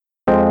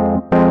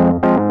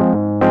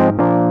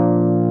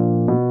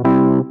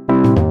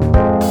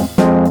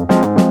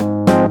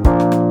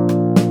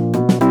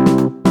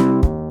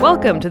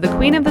Welcome to the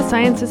Queen of the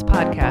Sciences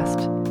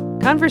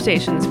podcast,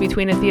 conversations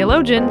between a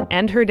theologian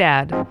and her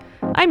dad.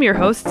 I'm your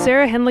host,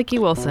 Sarah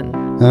Henlicky-Wilson.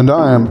 And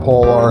I am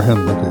Paul R.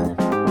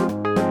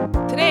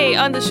 Henlicky. Today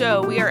on the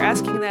show, we are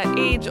asking that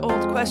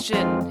age-old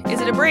question,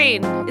 is it a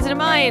brain? Is it a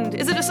mind?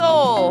 Is it a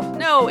soul?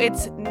 No,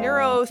 it's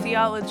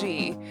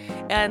neurotheology.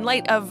 In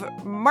light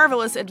of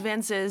marvelous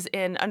advances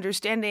in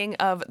understanding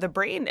of the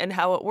brain and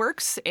how it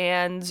works,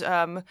 and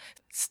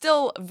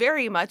still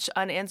very much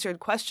unanswered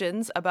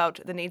questions about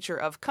the nature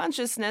of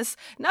consciousness,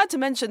 not to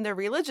mention the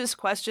religious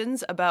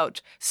questions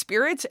about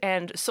spirit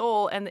and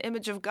soul and the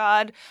image of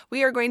God,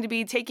 we are going to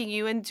be taking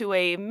you into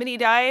a mini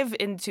dive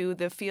into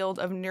the field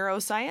of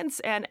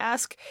neuroscience and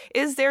ask,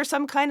 is there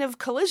some kind of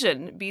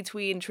collision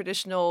between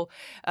traditional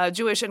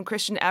Jewish and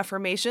Christian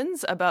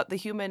affirmations about the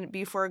human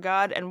before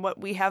God and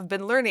what we have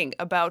been learning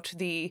about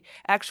the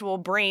actual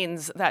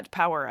brains that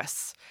power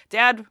us?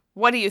 Dad,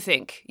 what do you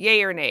think?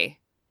 Yay or nay?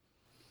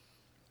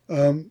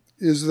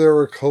 Is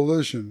there a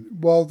collision?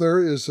 Well, there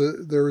is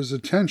a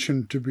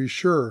tension, to be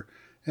sure,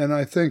 and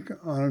I think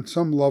on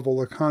some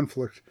level a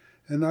conflict.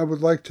 And I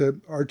would like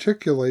to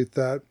articulate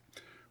that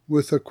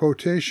with a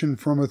quotation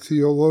from a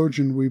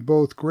theologian we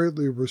both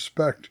greatly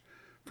respect,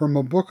 from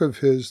a book of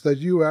his that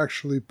you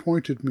actually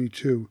pointed me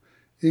to,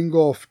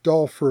 Ingolf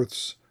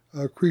Dahlfirth's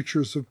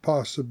Creatures of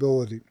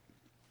Possibility.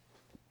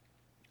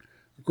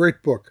 A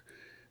great book.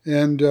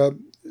 And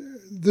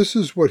this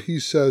is what he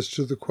says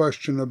to the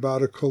question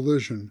about a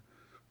collision,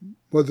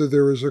 whether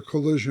there is a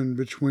collision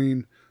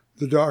between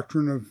the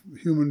doctrine of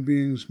human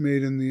beings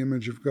made in the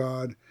image of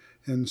God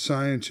and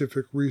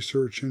scientific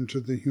research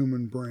into the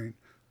human brain.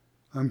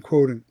 I'm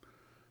quoting,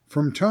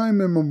 "From time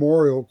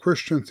immemorial,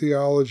 Christian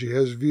theology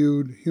has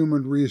viewed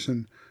human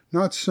reason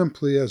not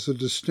simply as a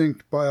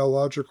distinct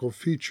biological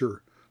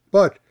feature,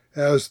 but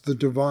as the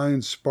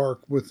divine spark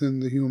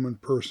within the human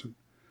person.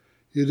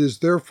 It is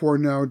therefore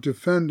now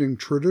defending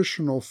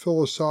traditional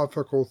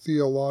philosophical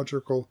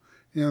theological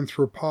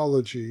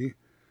anthropology,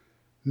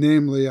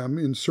 namely, I'm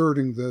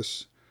inserting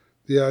this,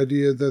 the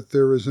idea that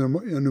there is an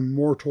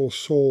immortal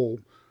soul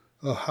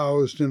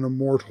housed in a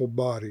mortal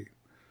body.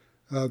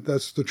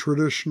 That's the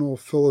traditional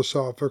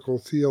philosophical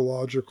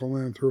theological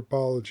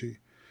anthropology,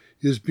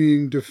 is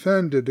being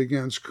defended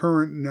against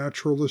current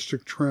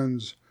naturalistic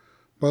trends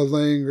by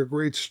laying a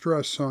great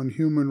stress on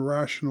human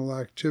rational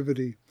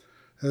activity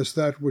as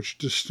that which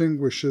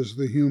distinguishes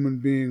the human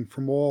being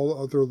from all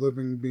other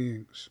living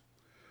beings.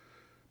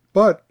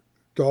 But,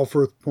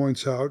 Dahlfirth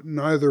points out,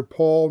 neither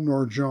Paul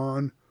nor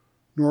John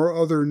nor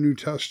other New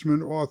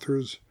Testament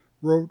authors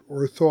wrote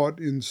or thought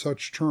in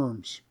such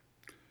terms.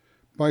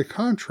 By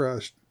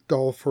contrast,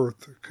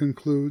 Dahlfirth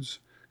concludes,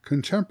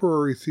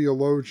 contemporary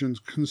theologians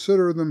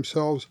consider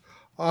themselves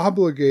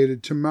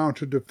obligated to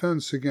mount a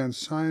defense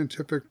against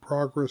scientific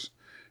progress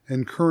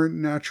and current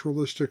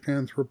naturalistic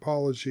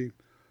anthropology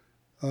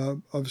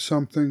of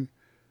something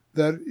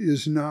that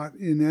is not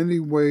in any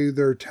way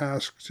their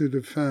task to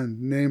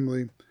defend,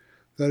 namely,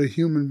 that a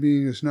human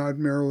being is not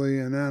merely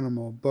an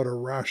animal, but a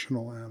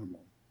rational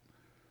animal."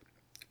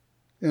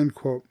 End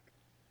quote.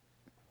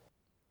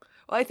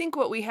 Well, I think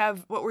what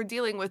we're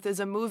dealing with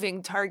is a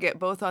moving target,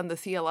 both on the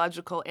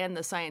theological and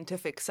the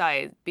scientific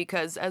side,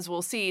 because as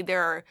we'll see,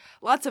 there are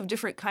lots of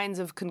different kinds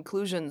of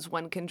conclusions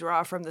one can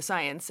draw from the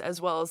science, as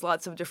well as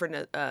lots of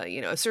different,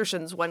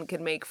 assertions one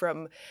can make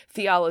from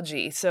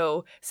theology.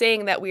 So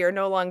saying that we are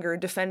no longer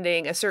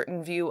defending a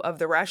certain view of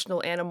the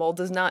rational animal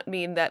does not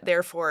mean that,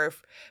 therefore,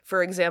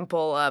 for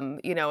example,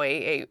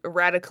 a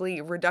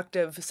radically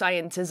reductive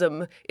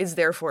scientism is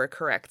therefore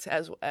correct.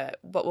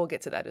 But we'll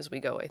get to that as we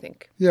go, I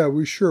think. Yeah,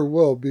 we sure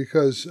will.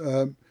 Because,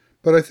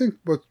 but I think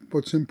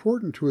what's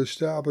important to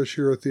establish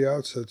here at the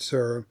outset,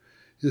 Sarah,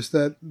 is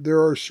that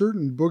there are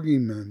certain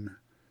boogeymen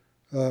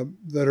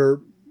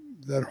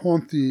that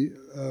haunt the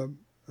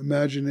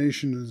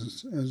imagination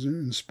and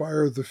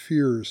inspire the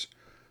fears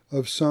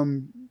of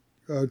some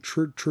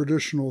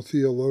traditional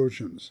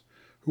theologians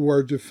who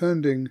are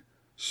defending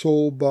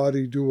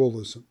soul-body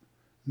dualism,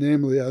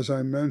 namely, as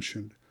I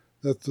mentioned,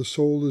 that the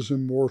soul is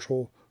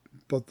immortal,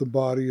 but the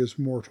body is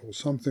mortal,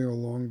 something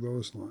along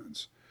those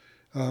lines.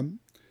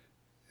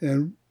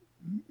 And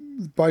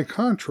by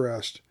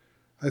contrast,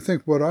 I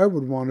think what I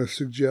would want to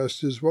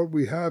suggest is what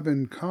we have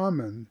in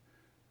common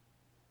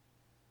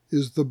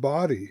is the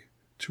body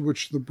to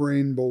which the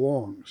brain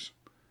belongs.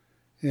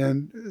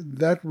 And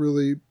that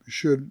really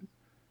should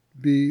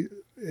be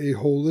a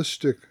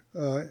holistic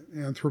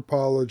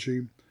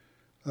anthropology,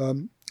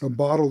 a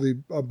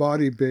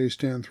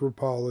body-based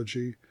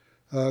anthropology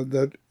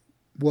that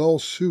well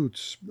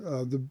suits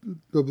the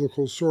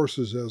biblical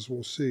sources, as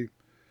we'll see.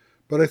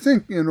 But I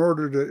think in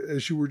order to,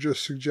 as you were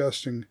just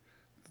suggesting,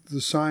 the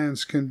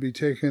science can be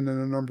taken in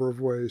a number of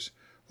ways.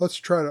 Let's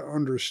try to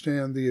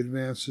understand the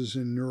advances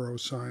in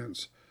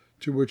neuroscience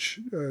to which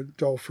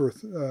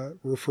Dahlfirth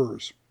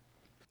refers.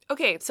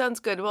 Okay,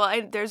 sounds good.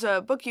 Well, there's a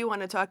book you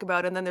want to talk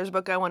about, and then there's a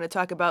book I want to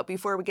talk about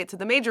before we get to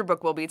the major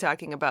book we'll be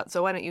talking about.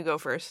 So why don't you go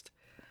first?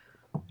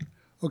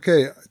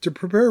 Okay, to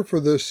prepare for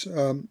this,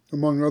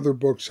 among other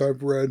books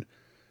I've read,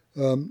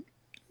 and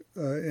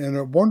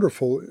a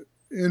wonderful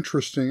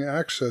interesting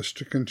access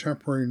to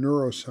contemporary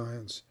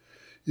neuroscience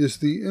is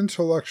the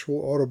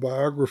intellectual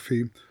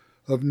autobiography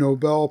of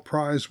Nobel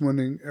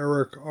Prize-winning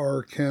Eric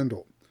R.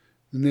 Kandel.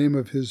 The name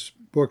of his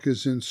book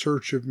is In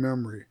Search of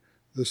Memory,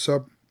 the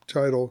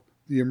subtitle,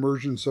 The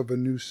Emergence of a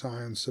New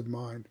Science of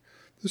Mind.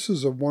 This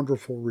is a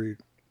wonderful read.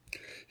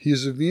 He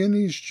is a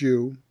Viennese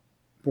Jew,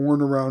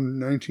 born around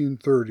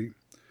 1930,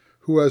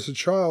 who as a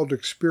child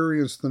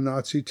experienced the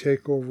Nazi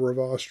takeover of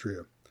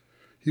Austria.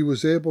 He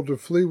was able to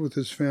flee with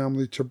his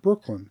family to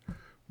Brooklyn,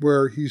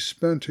 where he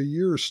spent a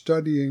year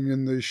studying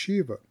in the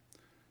yeshiva.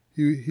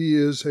 He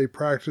is a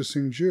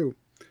practicing Jew.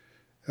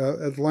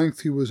 At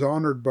length, he was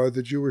honored by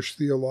the Jewish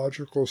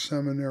Theological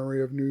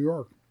Seminary of New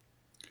York.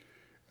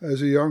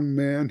 As a young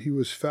man, he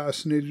was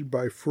fascinated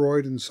by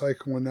Freud and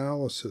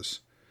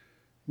psychoanalysis,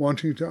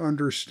 wanting to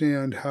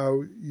understand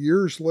how,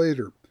 years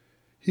later,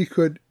 he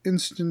could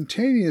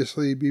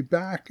instantaneously be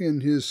back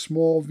in his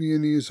small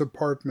Viennese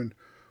apartment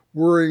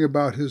worrying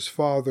about his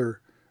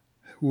father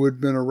who had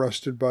been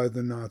arrested by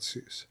the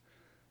Nazis.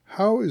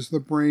 How is the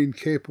brain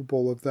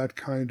capable of that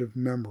kind of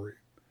memory?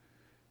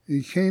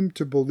 He came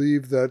to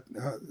believe that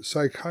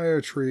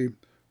psychiatry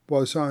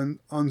was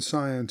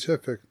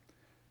unscientific,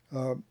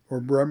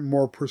 or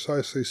more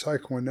precisely,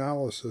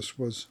 psychoanalysis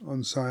was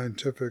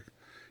unscientific,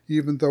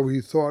 even though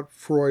he thought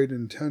Freud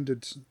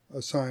intended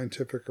a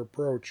scientific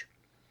approach.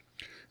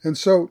 And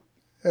so,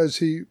 as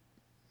he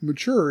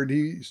matured,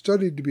 he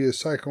studied to be a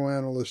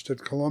psychoanalyst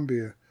at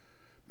Columbia,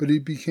 but he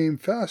became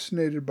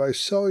fascinated by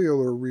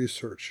cellular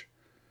research.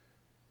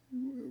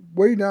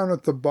 Way down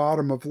at the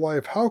bottom of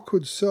life, how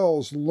could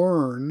cells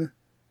learn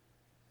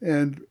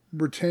and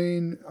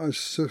retain a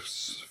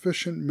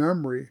sufficient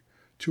memory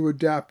to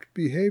adapt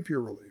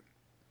behaviorally?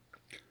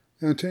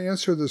 And to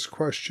answer this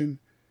question,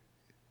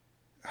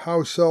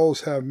 how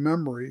cells have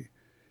memory,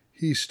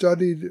 he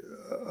studied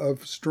a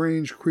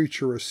strange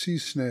creature, a sea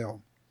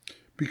snail,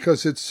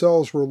 because its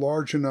cells were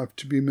large enough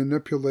to be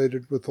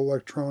manipulated with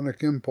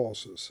electronic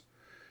impulses.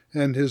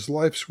 And his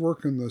life's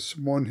work in this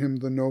won him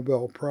the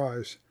Nobel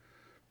Prize,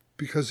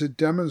 because it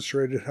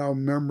demonstrated how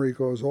memory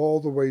goes all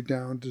the way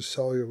down to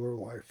cellular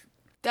life.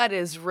 That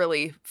is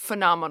really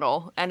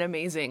phenomenal and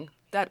amazing,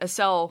 that a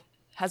cell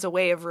has a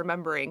way of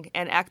remembering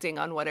and acting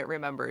on what it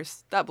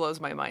remembers. That blows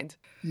my mind.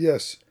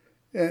 Yes.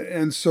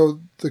 And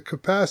so the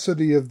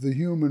capacity of the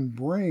human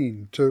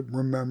brain to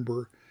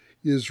remember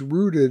is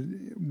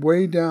rooted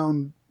way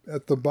down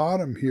at the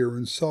bottom here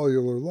in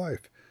cellular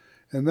life.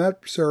 And that,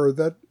 Sarah,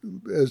 that,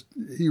 as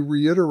he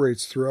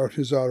reiterates throughout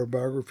his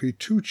autobiography,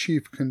 two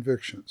chief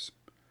convictions.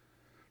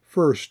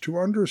 First, to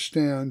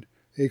understand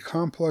a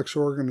complex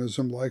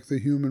organism like the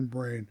human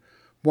brain,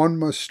 one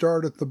must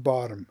start at the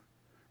bottom,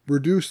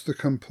 reduce the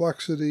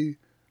complexity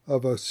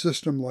of a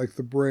system like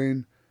the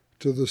brain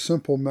to the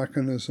simple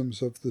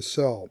mechanisms of the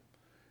cell.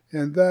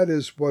 And that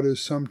is what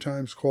is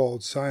sometimes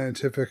called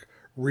scientific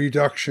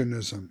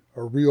reductionism,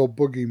 a real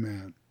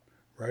boogeyman,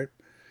 right?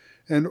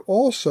 And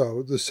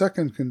also, the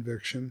second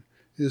conviction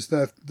is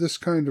that this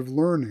kind of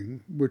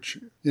learning, which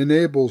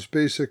enables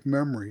basic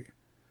memory,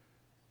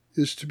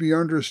 is to be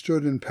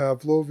understood in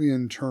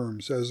Pavlovian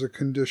terms as a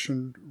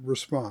conditioned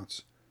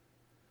response.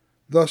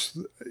 Thus,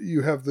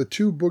 you have the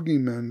two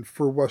boogeymen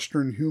for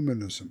Western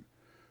humanism,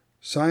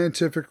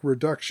 scientific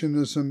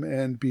reductionism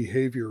and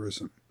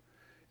behaviorism,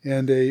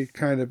 and a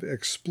kind of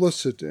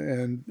explicit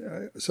and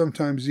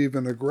sometimes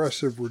even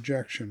aggressive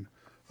rejection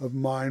of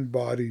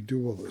mind-body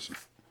dualism.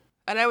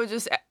 And I would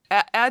just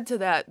add to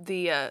that,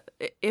 the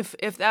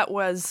if that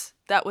was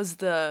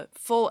the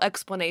full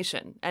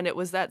explanation and it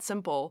was that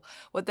simple,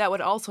 what that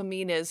would also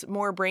mean is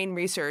more brain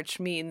research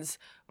means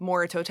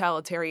more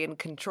totalitarian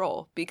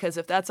control. Because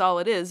if that's all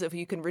it is, if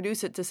you can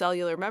reduce it to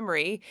cellular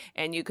memory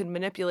and you can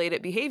manipulate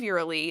it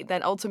behaviorally,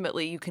 then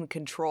ultimately you can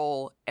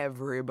control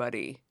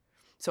everybody.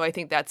 So I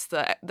think that's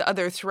the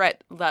other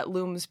threat that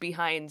looms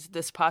behind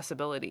this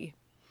possibility.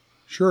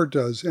 Sure it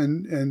does,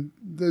 and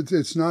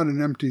it's not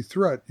an empty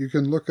threat. You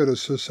can look at a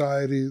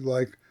society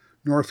like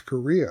North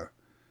Korea,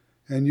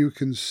 and you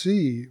can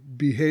see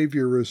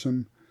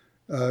behaviorism,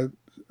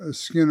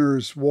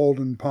 Skinner's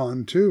Walden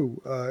Pond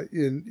too,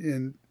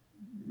 in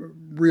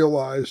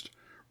realized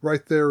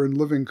right there in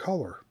living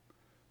color.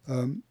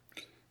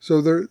 So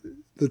the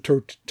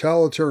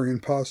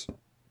totalitarian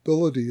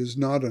possibility is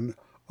not an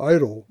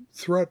idle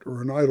threat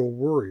or an idle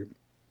worry.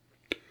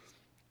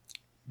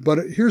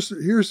 But here's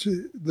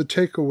the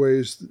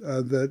takeaways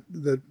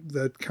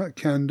that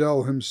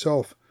Kandel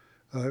himself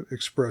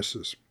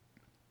expresses.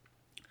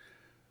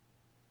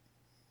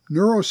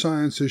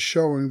 Neuroscience is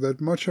showing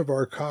that much of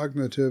our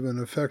cognitive and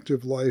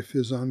affective life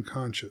is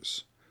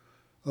unconscious.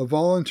 A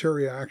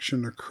voluntary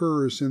action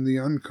occurs in the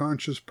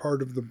unconscious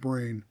part of the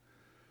brain,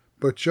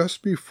 but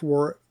just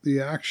before the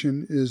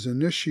action is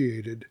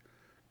initiated,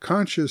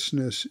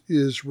 consciousness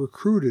is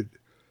recruited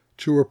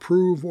to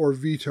approve or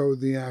veto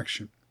the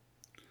action.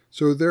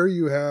 So there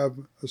you have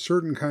a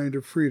certain kind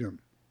of freedom.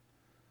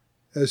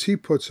 As he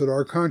puts it,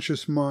 our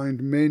conscious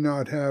mind may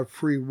not have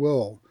free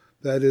will,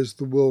 that is,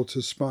 the will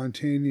to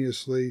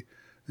spontaneously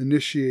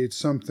initiate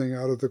something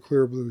out of the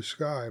clear blue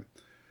sky.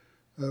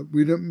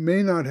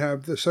 may not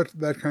have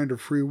that kind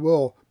of free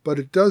will, but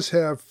it does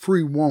have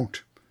free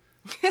won't.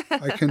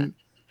 I can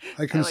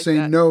say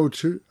that. no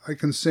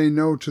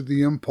to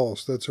the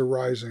impulse that's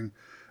arising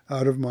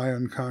out of my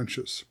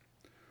unconscious.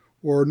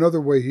 Or another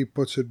way he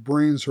puts it,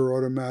 brains are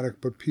automatic,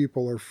 but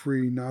people are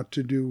free not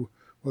to do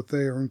what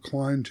they are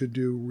inclined to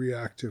do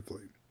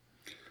reactively.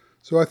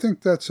 So I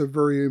think that's a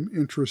very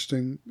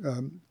interesting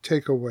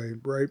takeaway,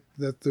 right?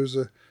 That there's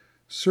a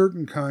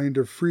certain kind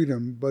of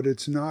freedom, but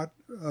it's not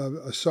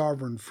a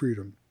sovereign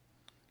freedom.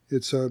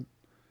 It's a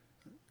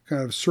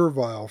kind of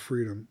servile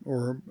freedom,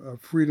 or a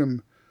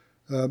freedom.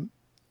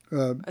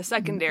 A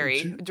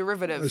secondary,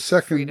 derivative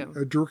freedom.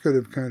 A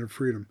derivative kind of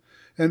freedom.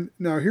 And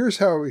now here's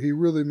how he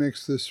really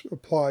makes this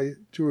apply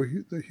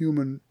to the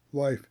human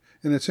life.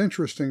 And it's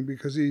interesting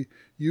because he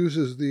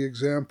uses the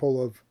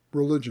example of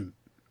religion.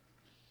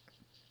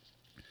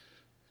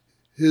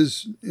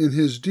 In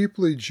his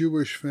deeply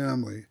Jewish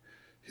family,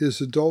 his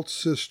adult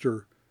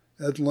sister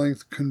at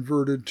length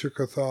converted to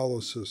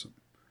Catholicism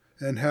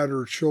and had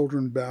her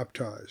children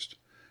baptized.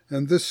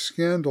 And this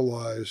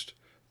scandalized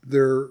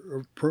their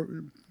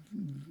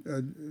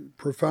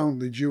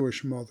profoundly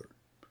Jewish mother.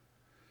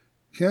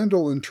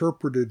 Kendall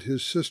interpreted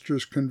his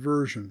sister's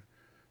conversion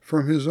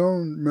from his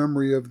own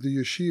memory of the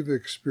yeshiva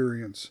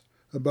experience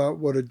about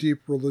what a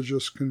deep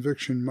religious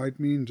conviction might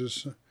mean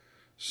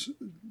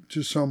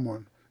to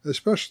someone,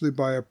 especially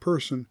by a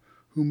person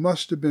who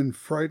must have been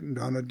frightened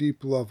on a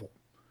deep level,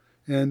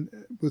 and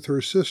with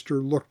her sister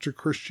looked to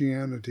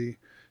Christianity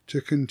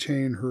to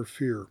contain her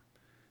fear.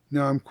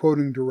 Now I'm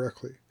quoting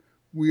directly.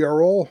 "We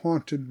are all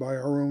haunted by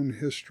our own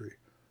history,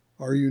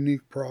 our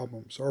unique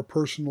problems, our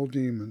personal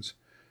demons,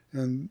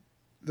 and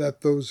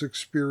that those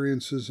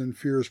experiences and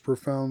fears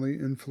profoundly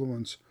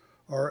influence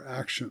our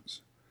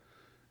actions."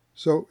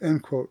 So,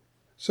 end quote.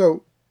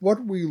 So,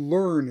 what we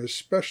learn,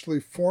 especially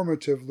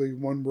formatively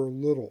when we're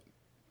little,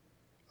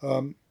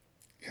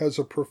 has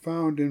a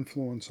profound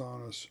influence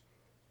on us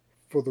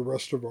for the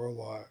rest of our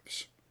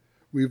lives.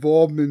 We've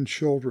all been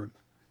children,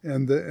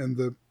 and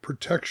the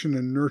protection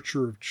and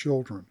nurture of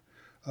children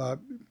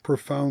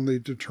profoundly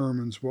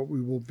determines what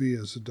we will be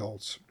as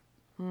adults.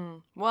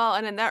 Well,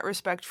 and in that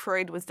respect,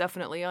 Freud was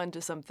definitely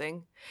onto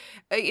something.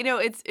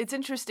 It's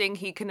interesting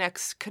he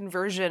connects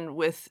conversion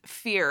with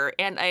fear,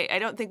 and I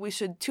don't think we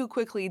should too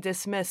quickly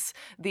dismiss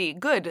the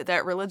good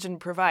that religion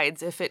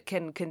provides if it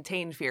can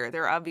contain fear.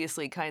 There are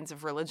obviously kinds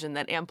of religion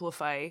that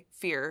amplify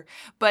fear,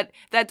 but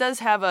that does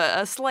have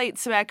a slight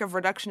smack of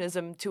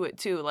reductionism to it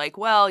too. Like,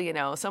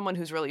 well, someone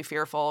who's really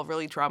fearful,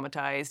 really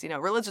traumatized,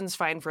 religion's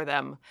fine for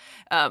them,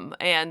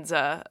 and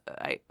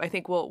I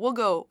think we'll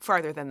go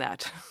farther than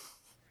that.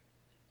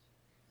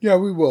 Yeah,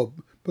 we will.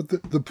 But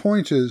the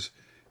point is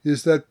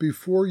that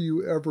before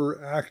you ever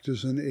act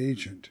as an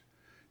agent,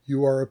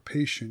 you are a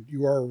patient.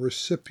 You are a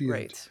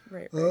recipient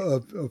right.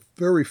 Of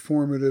very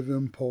formative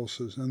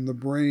impulses, and the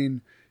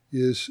brain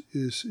is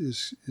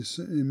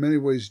in many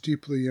ways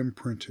deeply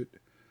imprinted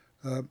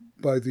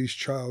by these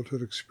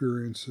childhood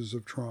experiences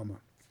of trauma.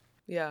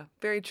 Yeah,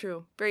 very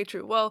true. Very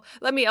true. Well,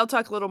 I'll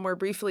talk a little more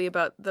briefly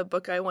about the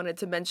book I wanted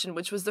to mention,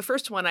 which was the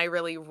first one I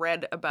really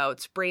read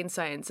about brain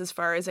science, as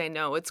far as I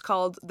know. It's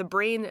called The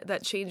Brain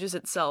That Changes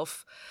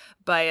Itself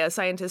by a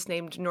scientist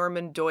named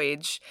Norman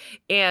Doidge.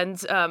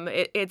 And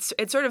it's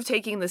sort of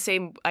taking the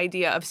same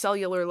idea of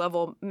cellular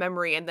level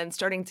memory and then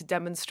starting to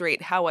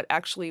demonstrate how it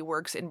actually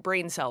works in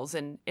brain cells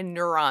and in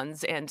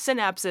neurons and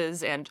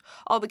synapses and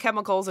all the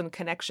chemicals and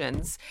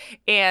connections.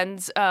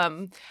 And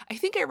I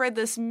think I read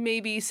this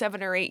maybe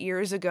 7 or 8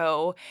 years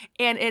ago,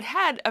 and it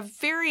had a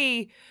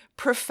very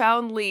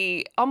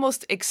profoundly,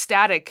 almost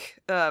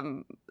ecstatic,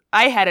 I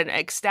had an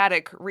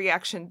ecstatic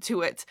reaction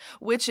to it,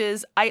 which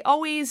is I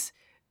always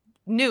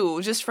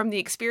knew just from the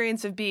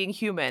experience of being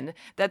human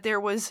that there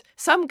was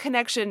some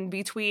connection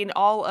between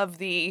all of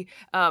the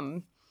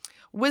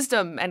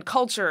wisdom and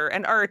culture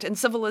and art and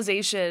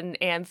civilization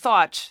and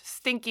thought,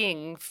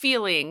 thinking,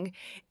 feeling,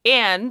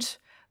 and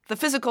the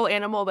physical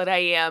animal that I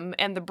am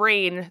and the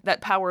brain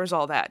that powers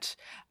all that.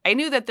 I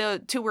knew that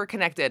the two were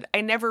connected.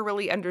 I never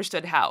really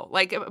understood how.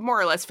 Like, more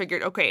or less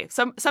figured, okay,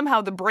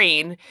 somehow the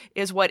brain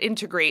is what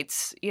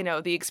integrates,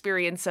 the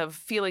experience of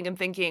feeling and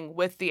thinking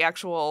with the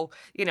actual,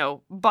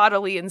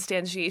 bodily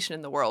instantiation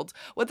in the world.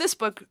 What this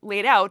book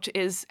laid out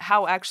is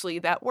how actually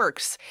that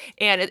works.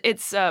 And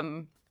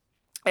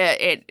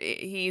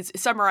he's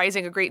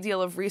summarizing a great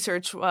deal of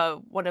research.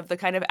 One of the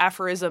kind of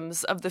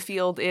aphorisms of the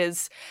field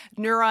is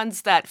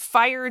neurons that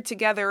fire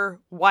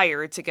together,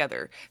 wire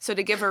together. So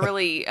to give a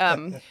really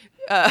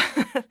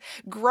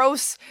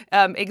gross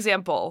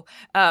example,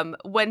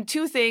 when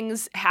two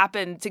things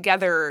happen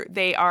together,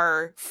 they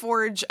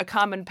forge a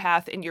common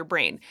path in your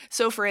brain.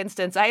 So for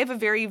instance, I have a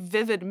very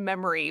vivid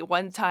memory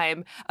one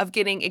time of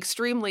getting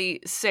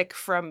extremely sick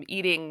from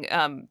eating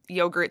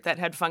yogurt that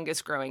had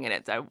fungus growing in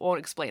it. I won't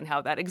explain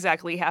how that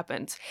exactly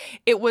happened.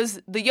 It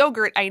was the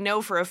yogurt, I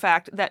know for a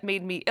fact, that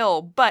made me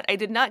ill, but I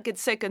did not get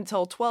sick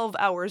until 12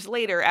 hours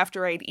later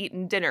after I'd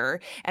eaten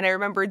dinner. And I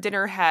remember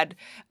dinner had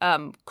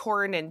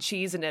corn and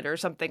cheese in it or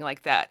something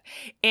like that.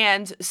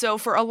 And so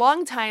for a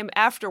long time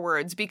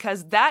afterwards,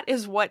 because that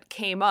is what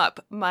came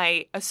up,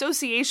 my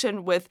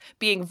association with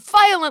being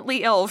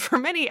violently ill for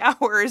many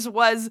hours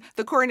was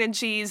the corn and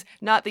cheese,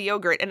 not the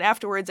yogurt. And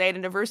afterwards, I had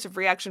an aversive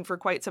reaction for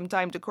quite some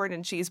time to corn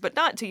and cheese, but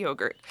not to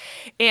yogurt.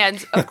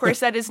 And of course,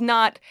 that is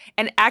not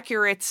an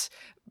accurate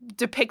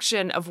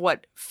depiction of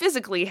what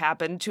physically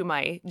happened to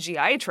my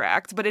GI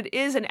tract, but it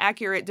is an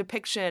accurate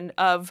depiction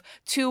of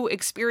two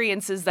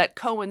experiences that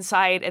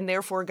coincide and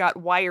therefore got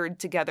wired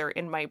together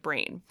in my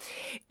brain.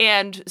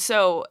 And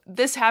so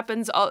this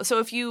happens. So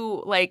if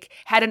you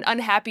had an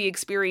unhappy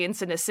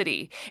experience in a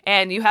city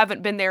and you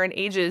haven't been there in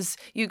ages,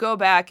 you go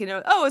back,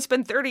 oh, it's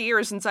been 30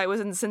 years since I was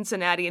in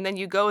Cincinnati. And then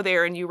you go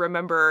there and you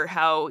remember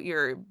how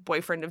your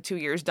boyfriend of 2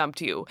 years dumped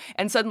you.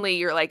 And suddenly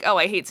you're like, oh,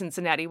 I hate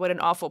Cincinnati. What an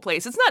awful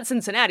place. It's not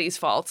Cincinnati's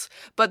fault.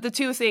 But the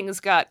two things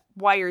got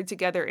wired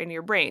together in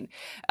your brain.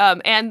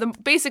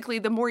 And basically,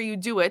 the more you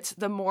do it,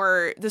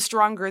 the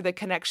stronger the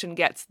connection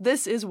gets.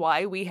 This is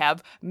why we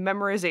have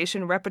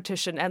memorization,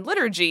 repetition, and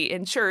liturgy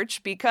in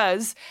church,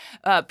 because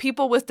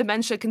people with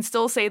dementia can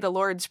still say the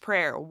Lord's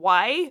Prayer.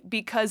 Why?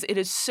 Because it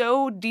is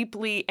so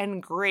deeply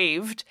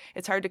engraved.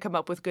 It's hard to come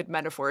up with good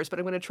metaphors, but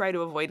I'm going to try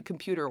to avoid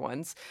computer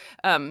ones.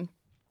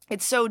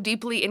 It's so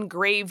deeply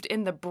engraved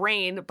in the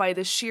brain by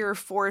the sheer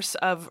force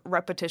of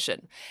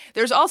repetition.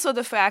 There's also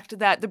the fact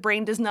that the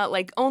brain does not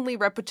like only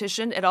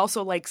repetition, it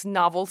also likes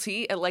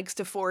novelty. It likes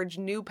to forge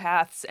new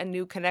paths and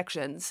new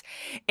connections.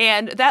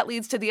 And that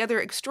leads to the other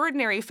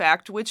extraordinary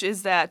fact, which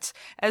is that,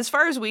 as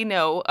far as we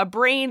know, a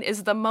brain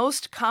is the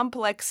most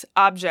complex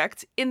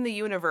object in the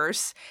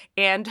universe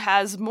and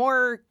has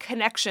more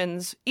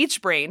connections.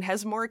 Each brain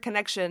has more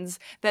connections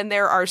than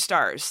there are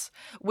stars,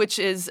 which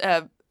is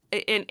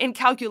an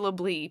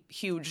incalculably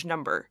huge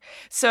number.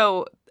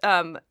 So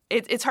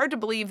it's hard to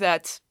believe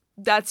that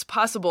that's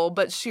possible,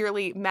 but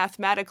sheerly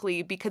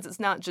mathematically, because it's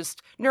not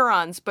just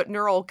neurons, but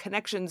neural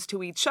connections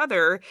to each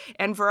other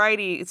and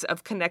varieties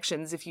of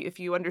connections. If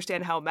you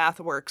understand how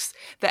math works,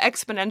 the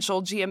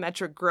exponential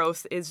geometric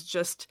growth is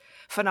just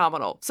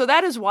phenomenal. So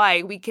that is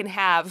why we can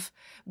have,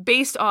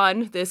 based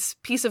on this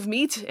piece of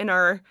meat in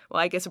our,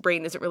 well, I guess a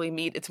brain isn't really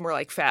meat, it's more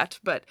like fat,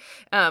 but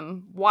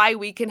why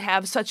we can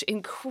have such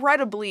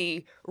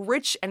incredibly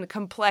rich and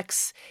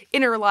complex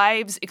inner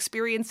lives,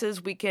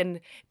 experiences. We can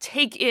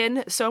take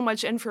in so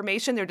much information.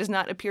 There does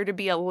not appear to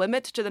be a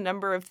limit to the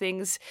number of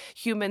things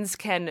humans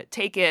can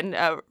take in.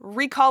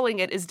 Recalling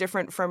it is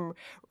different from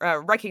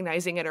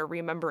recognizing it or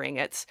remembering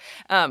it.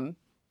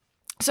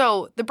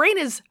 So the brain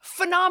is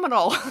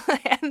phenomenal,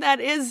 and that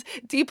is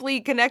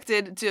deeply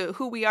connected to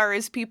who we are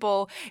as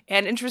people,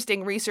 and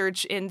interesting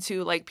research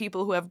into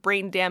people who have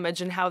brain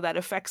damage and how that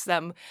affects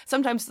them,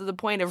 sometimes to the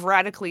point of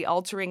radically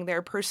altering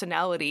their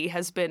personality,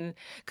 has been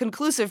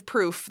conclusive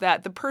proof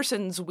that the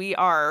persons we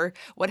are,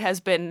 what has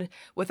been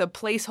with a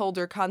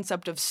placeholder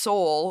concept of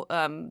soul,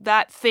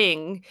 that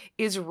thing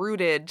is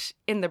rooted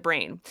in the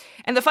brain.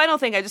 And the final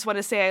thing I just want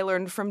to say I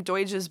learned from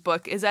Deutsch's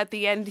book is at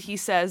the end he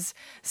says,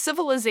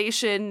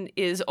 civilization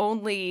is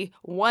only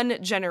one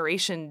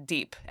generation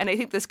deep. And I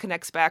think this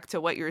connects back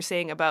to what you're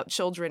saying about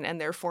children and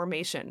their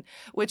formation,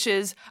 which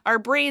is our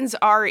brains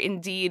are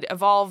indeed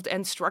evolved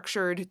and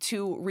structured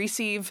to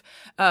receive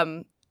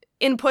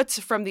inputs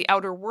from the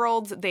outer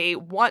world. They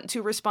want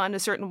to respond a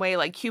certain way,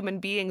 like human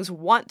beings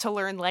want to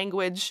learn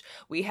language.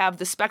 We have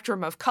the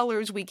spectrum of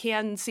colors we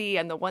can see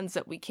and the ones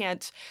that we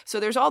can't. So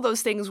there's all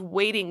those things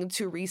waiting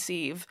to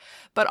receive.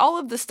 But all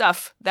of the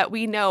stuff that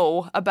we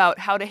know about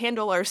how to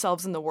handle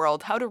ourselves in the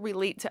world, how to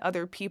relate to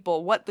other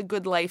people, what the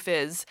good life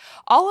is,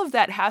 all of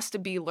that has to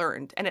be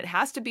learned, and it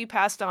has to be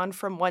passed on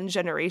from one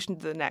generation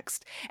to the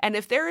next. And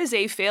if there is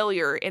a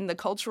failure in the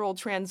cultural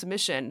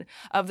transmission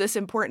of this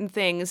important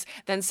things,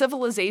 then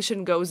civilization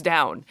goes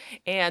down.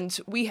 And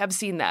we have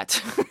seen that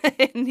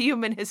in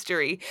human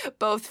history,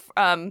 both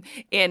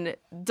in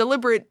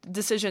deliberate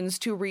decisions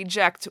to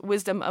reject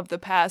wisdom of the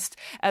past,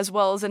 as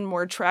well as in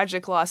more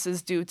tragic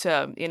losses due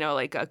to,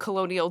 a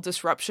colonial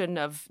disruption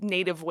of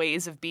native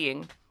ways of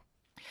being.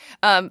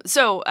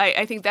 So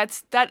I think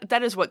that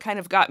is what kind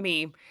of got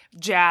me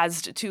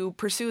jazzed to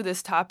pursue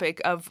this topic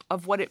of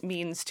what it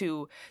means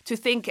to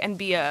think and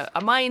be a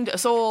mind, a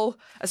soul,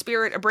 a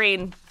spirit, a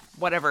brain,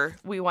 whatever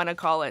we want to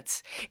call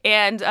it.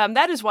 And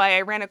that is why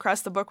I ran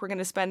across the book we're going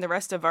to spend the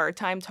rest of our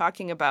time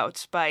talking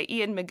about by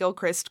Ian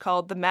McGilchrist,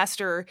 called The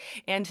Master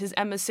and His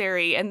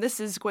Emissary. And this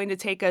is going to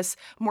take us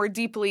more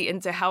deeply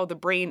into how the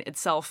brain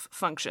itself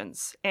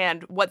functions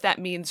and what that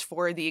means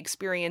for the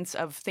experience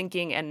of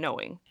thinking and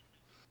knowing.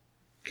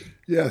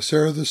 Yeah,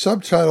 Sarah, the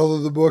subtitle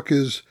of the book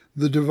is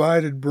The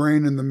Divided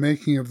Brain and the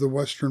Making of the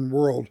Western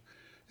World.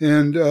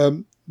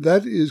 And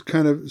that is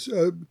kind of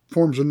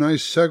forms a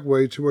nice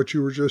segue to what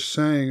you were just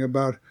saying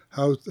about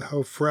how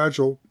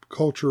fragile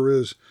culture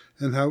is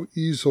and how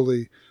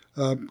easily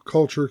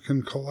culture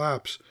can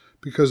collapse.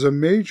 Because a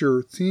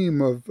major theme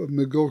of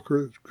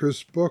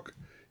McGilchrist's book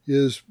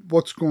is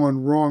what's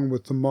gone wrong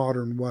with the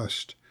modern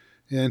West.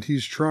 And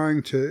he's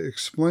trying to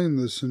explain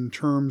this in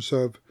terms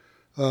of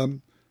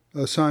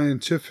a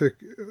scientific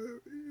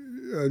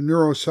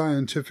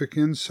neuroscientific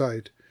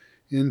insight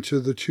into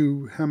the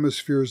two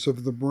hemispheres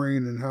of the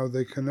brain and how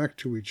they connect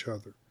to each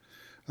other.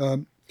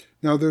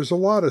 Now, there's a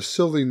lot of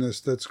silliness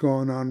that's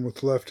going on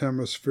with left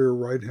hemisphere,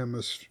 right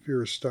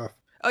hemisphere stuff.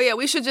 Oh yeah,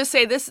 we should just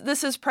say this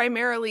is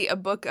primarily a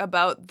book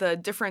about the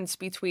difference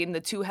between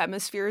the two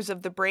hemispheres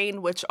of the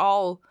brain, which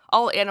all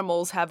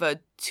animals have a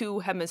two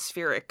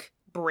hemispheric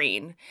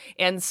brain.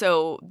 And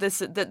so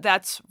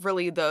that's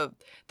really the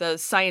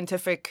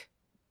scientific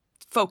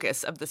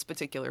focus of this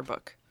particular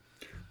book.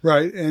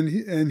 Right, and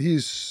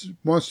he's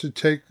wants to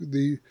take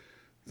the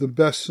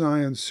best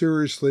science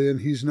seriously,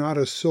 and he's not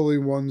a silly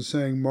one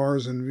saying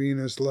Mars and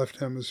Venus, left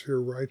hemisphere,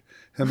 right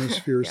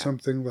hemisphere, Yeah.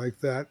 something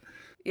like that.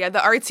 Yeah, the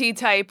artsy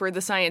type or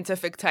the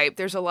scientific type,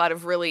 there's a lot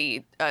of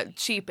really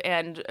cheap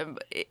and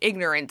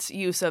ignorant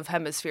use of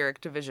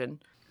hemispheric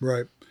division.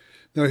 Right.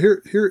 Now,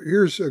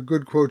 here's a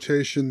good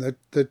quotation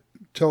that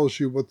tells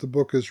you what the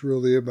book is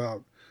really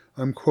about.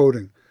 I'm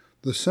quoting,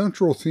 "The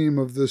central theme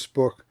of this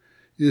book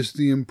is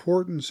the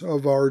importance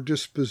of our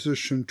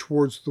disposition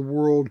towards the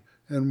world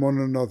and one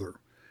another,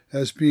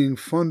 as being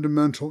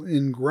fundamental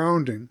in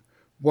grounding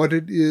what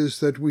it is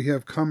that we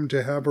have come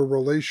to have a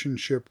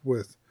relationship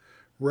with,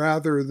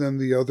 rather than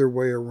the other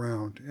way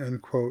around,"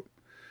 end quote.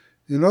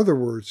 In other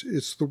words,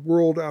 it's the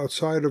world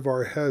outside of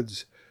our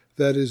heads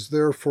that is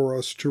there for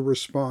us to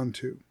respond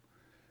to.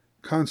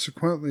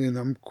 Consequently, and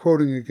I'm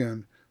quoting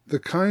again, "the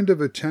kind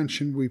of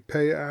attention we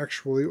pay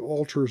actually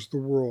alters the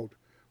world.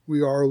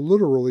 We are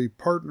literally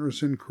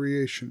partners in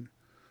creation.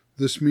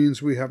 This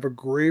means we have a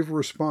grave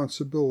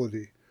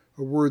responsibility,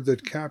 a word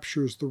that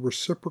captures the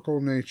reciprocal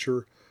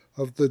nature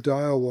of the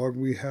dialogue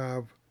we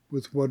have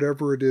with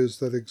whatever it is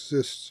that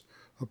exists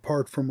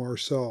apart from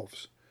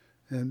ourselves."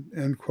 And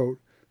end quote.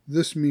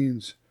 This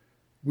means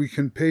we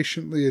can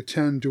patiently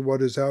attend to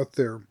what is out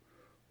there,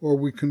 or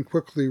we can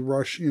quickly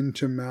rush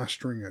into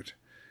mastering it.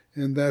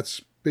 And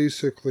that's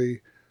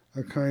basically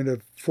a kind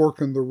of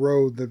fork in the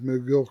road that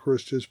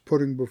McGilchrist is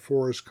putting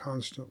before us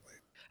constantly.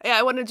 Yeah,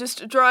 I want to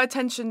just draw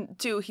attention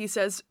to, he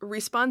says,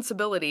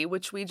 responsibility,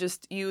 which we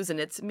just use in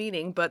its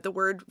meaning, but the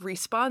word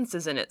response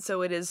is in it,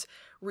 so it is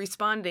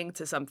responding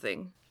to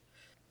something.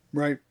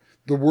 Right.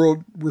 The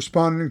world,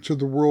 responding to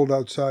the world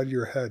outside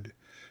your head.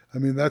 I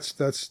mean, that's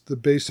the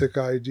basic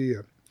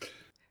idea.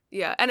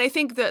 Yeah, and I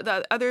think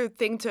the other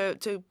thing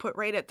to put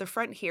right at the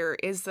front here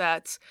is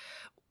that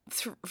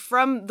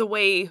from the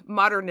way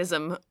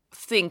modernism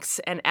thinks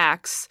and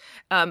acts,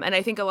 and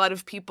I think a lot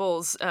of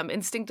people's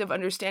instinctive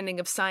understanding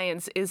of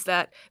science is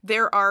that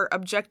there are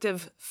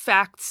objective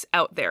facts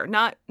out there,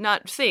 not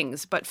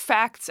things, but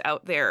facts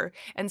out there.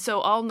 And so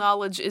all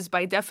knowledge is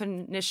by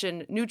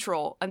definition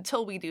neutral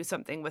until we do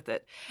something with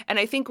it. And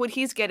I think what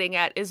he's getting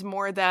at is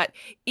more that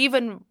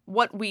even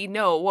what we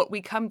know, what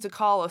we come to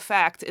call a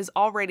fact, is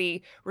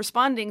already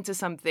responding to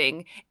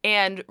something,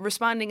 and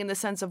responding in the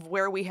sense of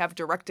where we have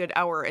directed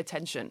our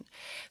attention.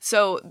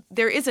 So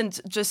there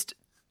isn't just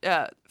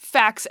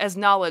facts as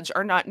knowledge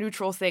are not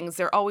neutral things.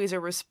 They're always a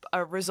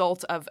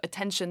result of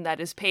attention that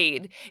is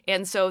paid.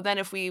 And so then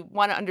if we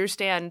want to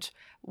understand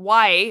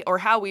why or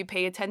how we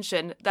pay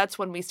attention, that's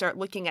when we start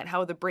looking at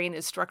how the brain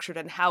is structured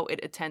and how it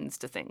attends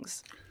to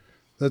things.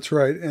 That's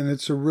right. And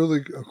it's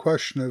a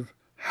question of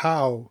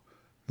how,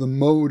 the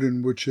mode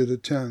in which it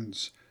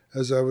attends.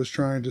 As I was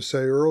trying to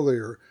say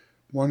earlier,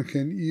 one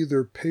can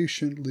either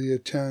patiently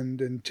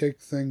attend and take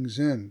things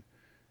in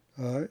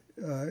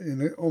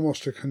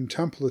almost a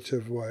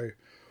contemplative way,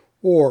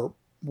 or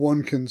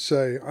one can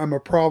say, I'm a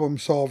problem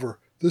solver.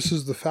 This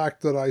is the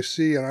fact that I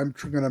see, and I'm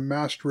going to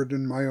master it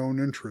in my own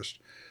interest.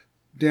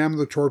 Damn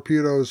the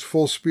torpedoes,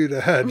 full speed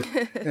ahead.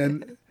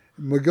 And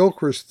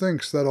McGilchrist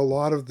thinks that a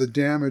lot of the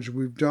damage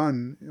we've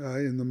done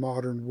in the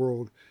modern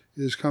world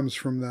comes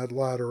from that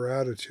latter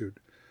attitude.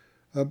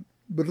 But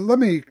let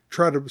me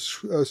try to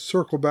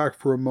circle back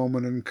for a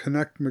moment and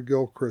connect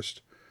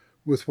McGilchrist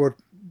with what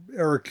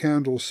Eric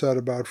Kandel said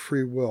about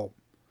free will,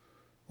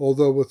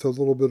 although with a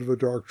little bit of a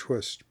dark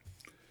twist.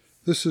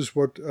 This is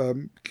what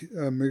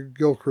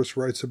McGilchrist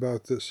writes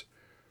about this.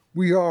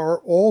 "We are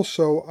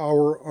also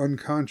our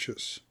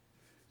unconscious.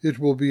 It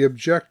will be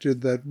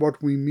objected that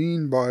what we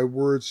mean by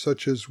words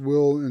such as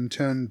will,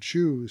 intend,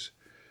 choose,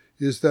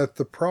 is that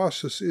the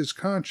process is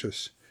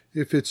conscious.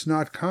 If it's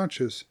not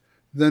conscious,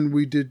 then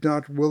we did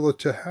not will it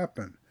to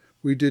happen.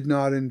 We did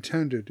not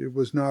intend it. It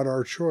was not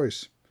our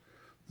choice.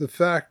 The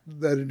fact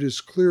that it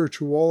is clear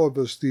to all of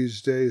us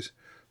these days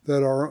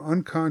that our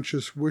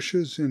unconscious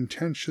wishes,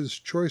 intentions,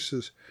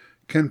 choices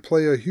can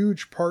play a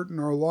huge part in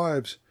our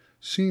lives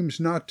seems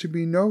not to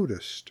be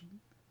noticed."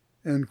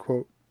 End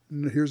quote.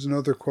 And here's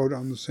another quote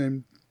on the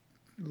same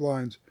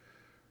lines.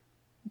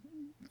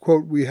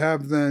 Quote, "We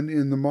have then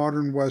in the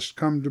modern West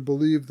come to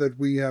believe that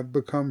we have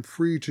become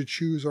free to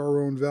choose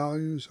our own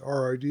values,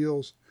 our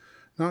ideals,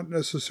 not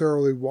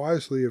necessarily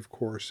wisely, of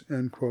course,"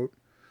 end quote.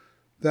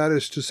 That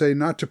is to say,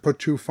 not to put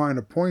too fine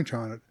a point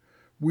on it,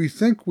 we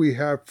think we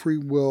have free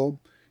will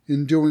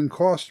in doing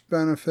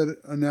cost-benefit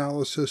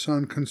analysis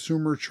on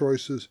consumer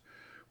choices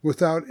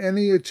without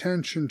any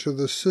attention to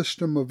the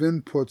system of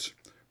inputs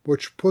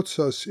which puts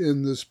us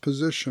in this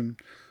position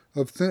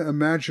of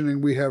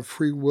imagining we have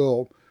free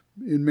will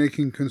in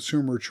making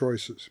consumer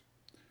choices.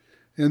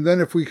 And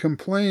then if we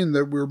complain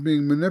that we're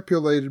being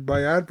manipulated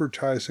by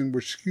advertising,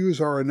 which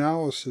skews our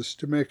analysis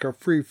to make a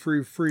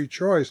free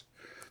choice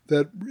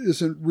that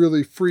isn't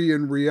really free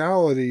in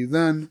reality,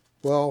 then,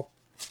 well,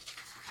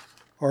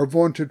 our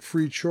vaunted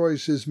free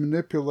choice is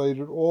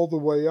manipulated all the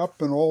way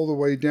up and all the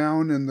way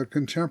down in the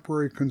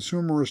contemporary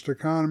consumerist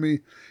economy,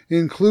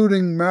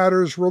 including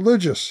matters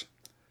religious.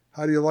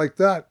 How do you like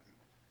that?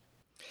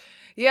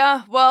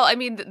 Yeah, well, I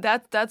mean,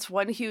 that's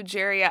one huge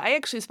area. I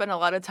actually spent a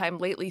lot of time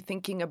lately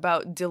thinking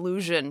about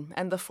delusion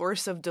and the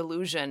force of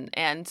delusion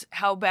and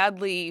how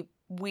badly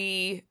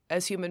we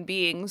as human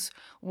beings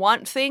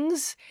want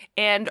things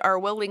and are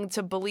willing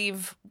to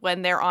believe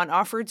when they're on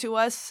offer to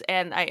us.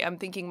 And I'm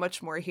thinking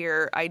much more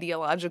here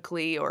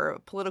ideologically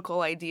or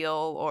political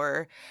ideal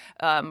or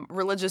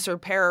religious or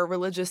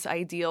para-religious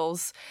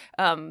ideals.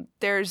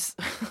 There's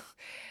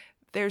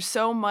there's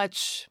so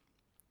much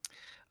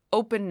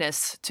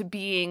openness to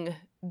being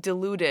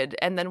deluded.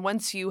 And then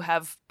once you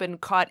have been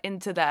caught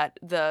into that,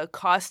 the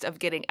cost of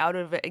getting out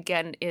of it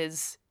again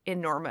is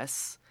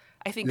enormous.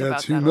 I think about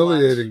it's that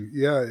humiliating. a lot.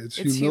 Yeah, it's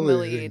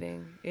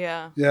humiliating.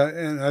 Yeah. Yeah,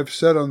 and I've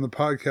said on the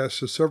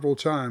podcast several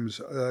times,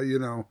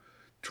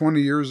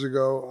 20 years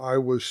ago, I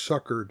was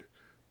suckered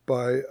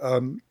by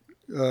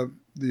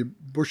the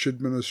Bush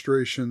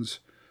administration's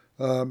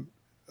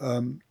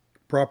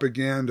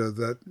propaganda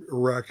that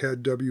Iraq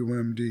had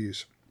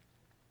WMDs.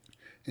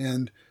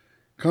 And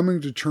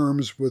coming to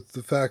terms with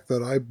the fact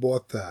that I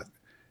bought that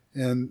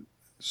and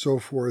so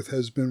forth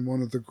has been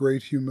one of the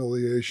great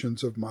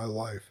humiliations of my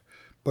life.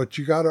 But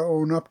you got to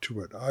own up to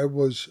it. I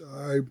was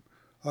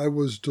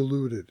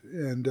deluded,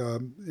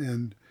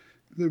 and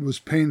it was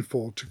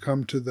painful to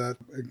come to that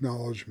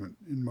acknowledgement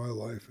in my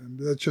life. And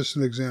that's just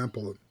an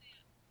example of.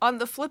 On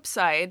the flip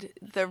side,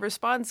 the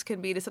response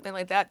can be to something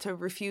like that to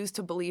refuse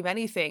to believe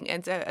anything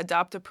and to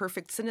adopt a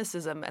perfect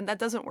cynicism. And that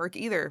doesn't work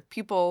either.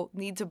 People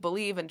need to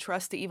believe and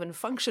trust to even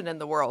function in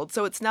the world.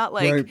 So it's not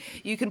like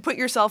you can put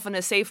yourself in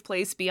a safe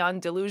place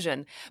beyond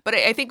delusion. But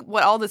I think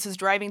what all this is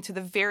driving to the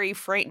very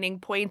frightening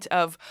point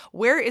of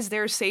where is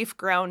there safe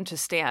ground to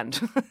stand?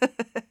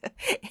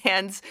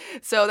 And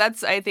so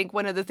that's, I think,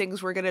 one of the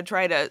things we're going to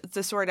try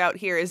to sort out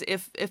here is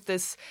if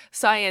this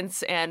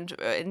science and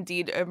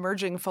indeed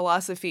emerging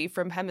philosophy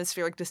from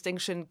hemispheric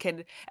distinction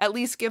can at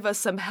least give us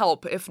some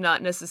help, if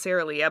not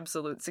necessarily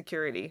absolute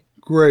security.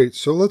 Great.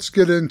 So let's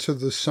get into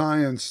the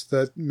science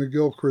that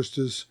McGilchrist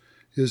is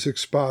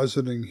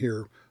expositing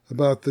here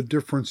about the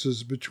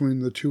differences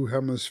between the two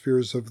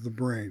hemispheres of the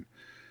brain.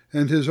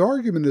 And his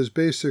argument is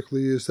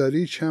that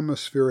each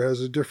hemisphere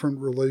has a different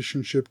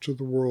relationship to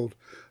the world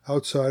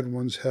outside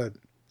one's head.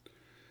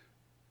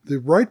 The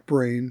right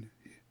brain,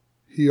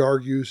 he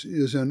argues,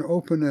 is an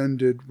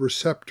open-ended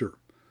receptor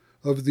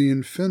of the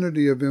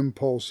infinity of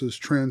impulses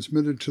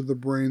transmitted to the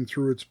brain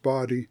through its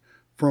body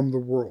from the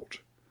world.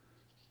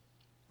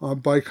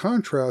 By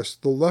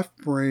contrast, the left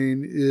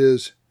brain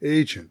is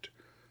agent,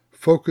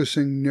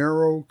 focusing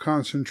narrow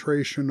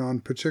concentration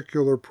on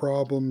particular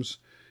problems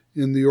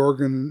in the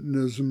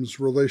organism's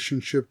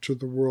relationship to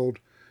the world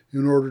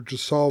in order to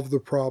solve the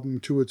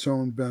problem to its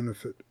own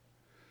benefit.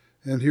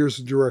 And here's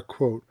a direct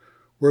quote,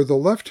 where the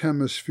left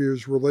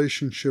hemisphere's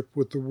relationship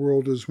with the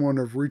world is one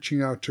of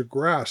reaching out to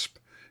grasp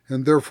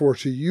and therefore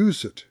to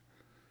use it.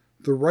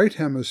 The right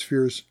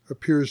hemisphere's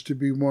appears to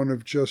be one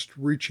of just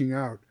reaching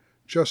out,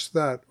 just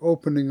that,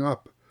 opening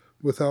up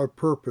without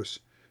purpose.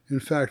 In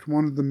fact,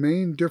 one of the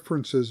main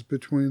differences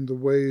between the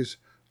ways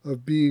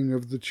of being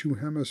of the two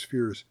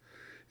hemispheres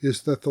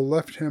is that the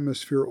left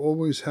hemisphere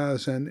always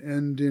has an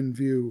end in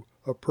view,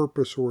 a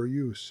purpose or a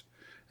use,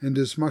 and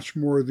is much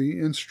more the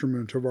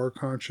instrument of our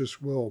conscious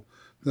will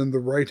than the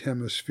right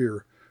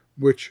hemisphere,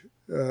 which,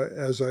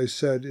 as I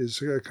said,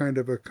 is a kind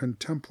of a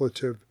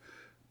contemplative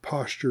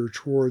posture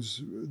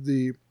towards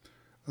the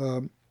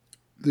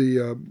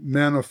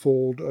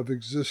manifold of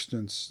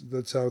existence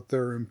that's out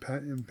there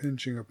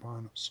impinging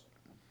upon us.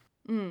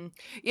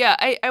 Yeah,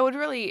 I would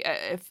really,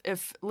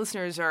 if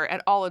listeners are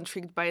at all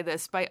intrigued by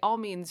this, by all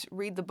means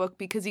read the book,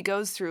 because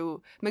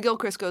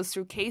McGilchrist goes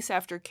through case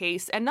after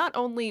case, and not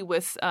only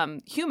with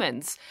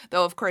humans,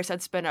 though of course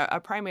that's been a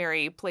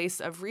primary place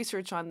of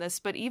research on this,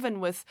 but even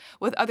with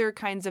other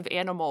kinds of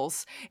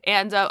animals.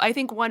 And I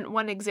think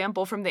one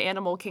example from the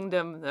animal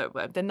kingdom,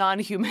 the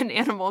non-human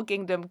animal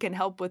kingdom, can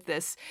help with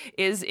this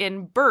is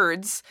in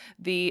birds,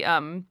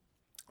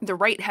 the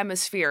right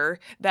hemisphere,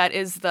 that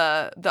is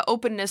the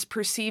openness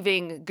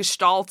perceiving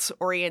gestalt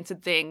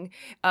oriented thing,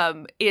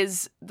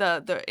 is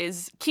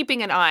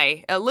keeping an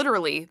eye,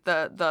 literally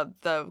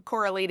the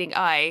correlating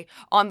eye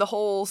on the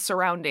whole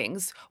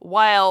surroundings,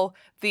 while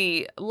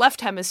the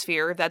left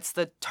hemisphere, that's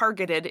the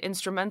targeted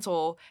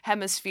instrumental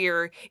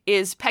hemisphere,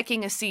 is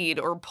pecking a seed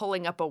or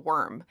pulling up a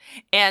worm.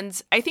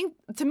 And I think,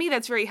 to me,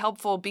 that's very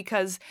helpful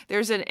because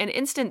there's an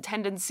instant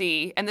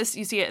tendency, and this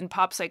you see it in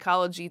pop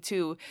psychology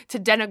too, to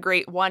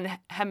denigrate one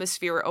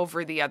hemisphere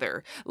over the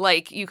other.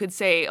 Like you could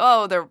say,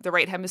 oh, the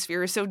right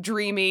hemisphere is so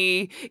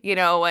dreamy,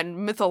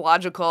 and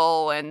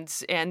mythological, and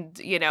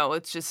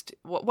it's just,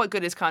 what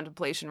good is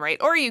contemplation, right?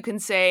 Or you can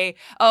say,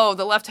 oh,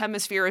 the left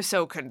hemisphere is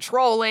so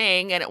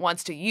controlling and it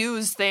wants to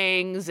use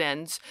things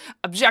and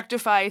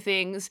objectify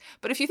things.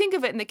 But if you think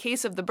of it in the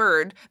case of the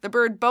bird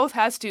both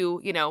has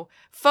to,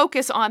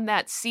 focus on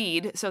that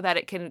seed so that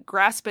it can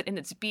grasp it in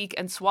its beak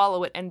and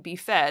swallow it and be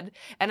fed.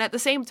 And at the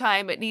same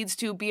time, it needs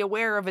to be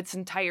aware of its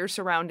entire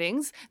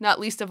surroundings, not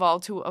least of all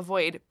to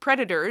avoid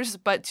predators,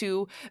 but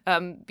to,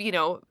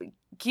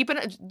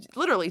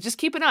 literally just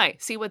keep an eye,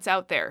 see what's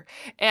out there.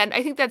 And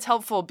I think that's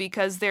helpful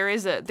because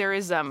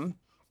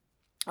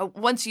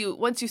once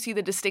you see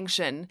the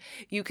distinction,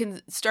 you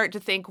can start to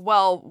think,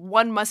 well,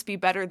 one must be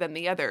better than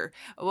the other.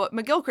 What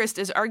McGilchrist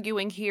is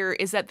arguing here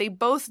is that they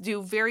both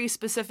do very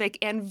specific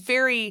and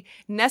very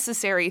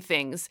necessary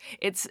things.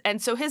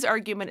 And so his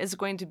argument is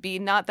going to be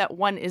not that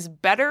one is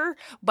better,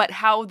 but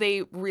how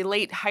they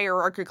relate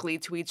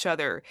hierarchically to each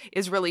other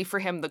is really for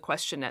him the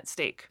question at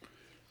stake.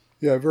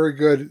 Yeah, very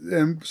good.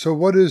 And so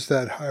what is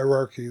that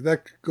hierarchy?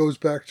 That goes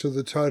back to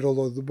the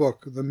title of the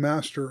book, The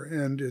Master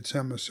and Its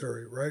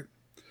Emissary, right?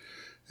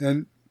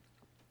 And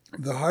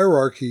the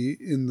hierarchy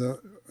in the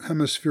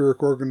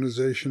hemispheric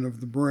organization of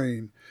the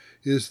brain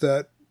is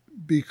that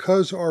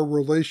because our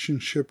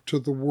relationship to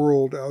the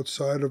world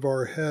outside of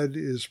our head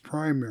is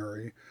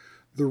primary,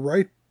 the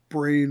right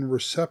brain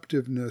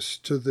receptiveness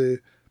to the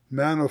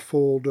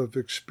manifold of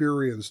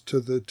experience, to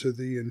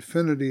the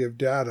infinity of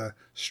data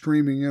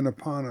streaming in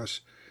upon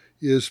us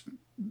is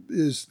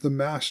the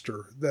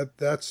master.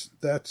 That's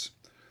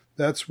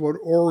what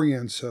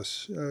orients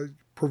us,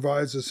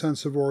 provides a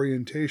sense of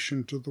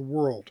orientation to the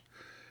world.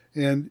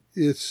 And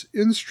its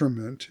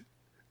instrument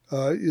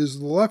is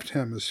the left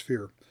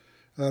hemisphere,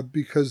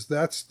 because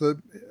that's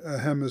the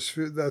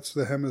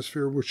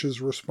hemisphere which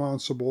is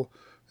responsible,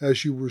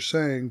 as you were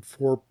saying,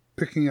 for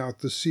picking out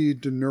the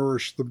seed to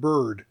nourish the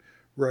bird,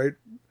 right?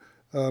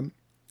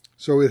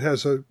 So it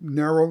has a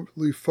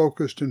narrowly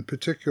focused and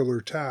particular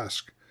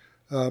task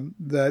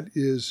that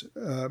is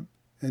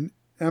an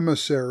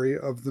emissary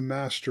of the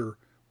master,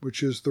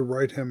 which is the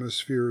right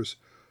hemisphere's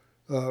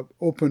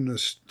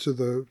openness to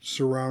the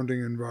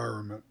surrounding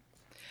environment.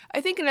 I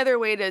think another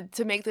way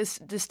to make this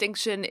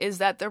distinction is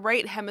that the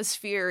right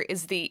hemisphere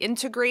is the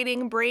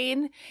integrating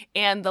brain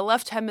and the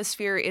left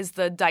hemisphere is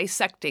the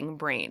dissecting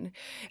brain.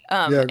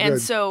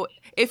 And so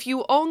if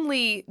you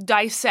only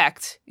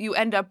dissect, you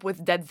end up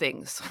with dead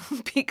things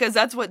because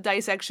that's what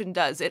dissection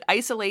does. It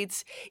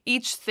isolates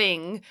each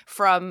thing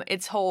from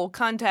its whole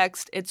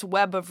context, its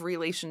web of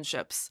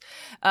relationships.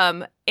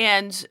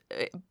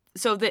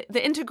 So the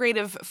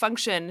integrative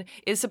function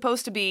is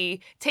supposed to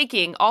be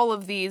taking all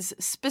of these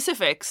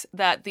specifics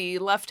that the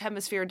left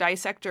hemisphere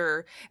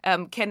dissector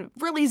can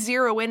really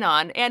zero in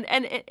on and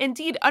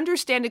indeed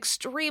understand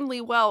extremely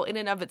well in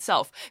and of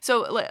itself.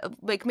 So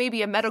like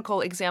maybe a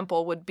medical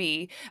example would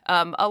be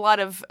a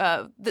lot of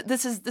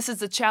this is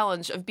the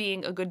challenge of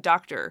being a good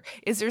doctor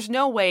is there's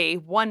no way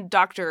one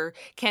doctor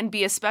can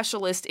be a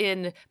specialist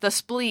in the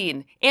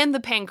spleen and the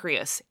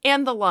pancreas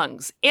and the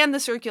lungs and the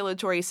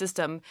circulatory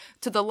system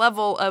to the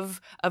level of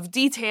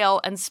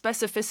detail and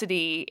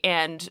specificity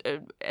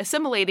and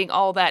assimilating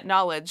all that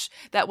knowledge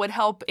that would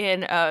help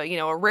in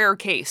a rare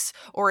case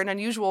or an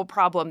unusual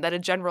problem that a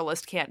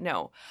generalist can't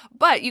know.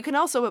 But you can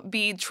also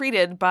be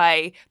treated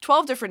by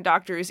 12 different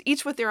doctors,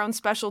 each with their own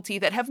specialty,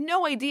 that have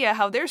no idea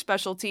how their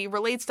specialty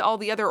relates to all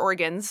the other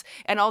organs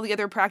and all the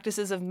other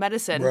practices of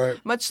medicine, right.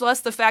 Much less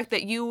the fact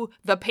that you,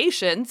 the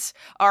patient,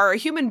 are a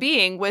human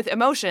being with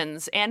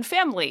emotions and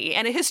family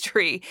and a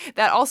history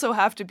that also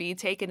have to be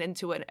taken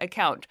into an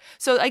account.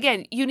 So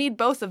again, you need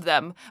both of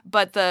them,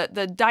 but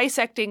the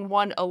dissecting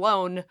one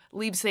alone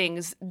leaves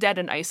things dead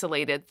and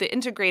isolated. The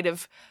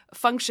integrative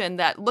function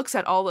that looks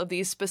at all of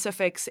these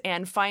specifics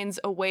and finds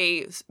a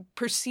way,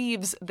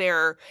 perceives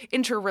their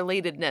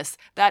interrelatedness,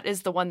 that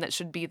is the one that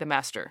should be the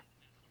master.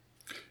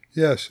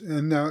 Yes,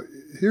 and now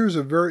here's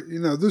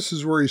this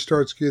is where he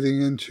starts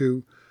getting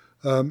into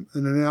an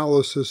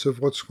analysis of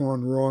what's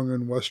gone wrong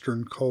in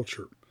Western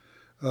culture.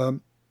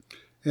 And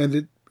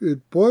it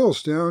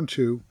boils down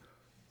to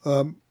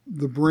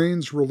the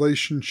brain's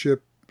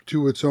relationship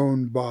to its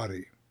own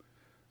body,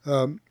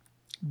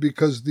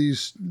 because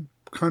these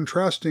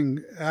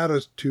contrasting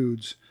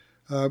attitudes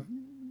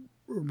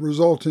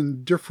result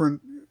in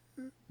different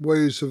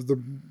ways of the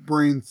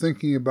brain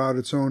thinking about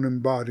its own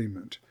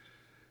embodiment.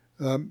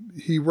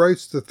 He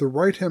writes that the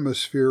right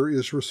hemisphere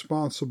is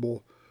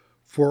responsible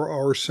for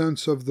our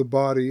sense of the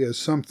body as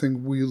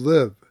something we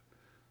live,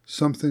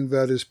 something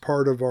that is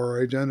part of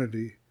our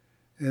identity,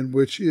 and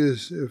which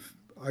is, if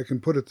I can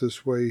put it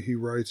this way, he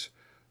writes,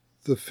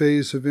 the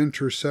phase of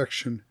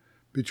intersection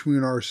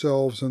between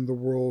ourselves and the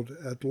world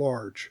at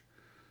large.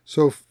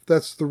 So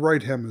that's the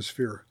right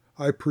hemisphere.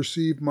 I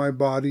perceive my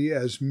body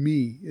as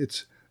me.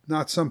 It's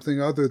not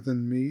something other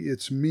than me.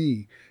 It's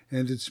me.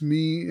 And it's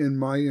me in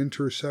my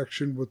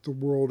intersection with the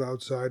world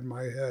outside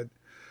my head.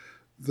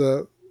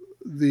 The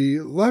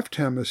left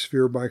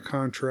hemisphere, by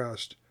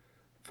contrast,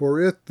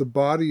 for it, the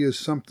body is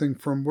something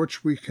from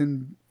which we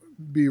can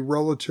be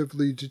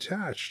relatively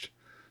detached.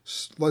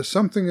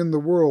 Something in the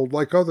world,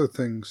 like other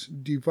things,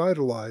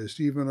 devitalized,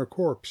 even a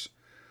corpse.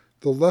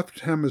 The left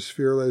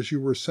hemisphere, as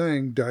you were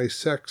saying,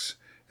 dissects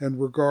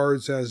and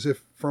regards as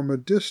if from a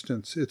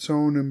distance its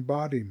own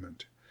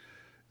embodiment.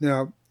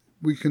 Now,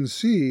 we can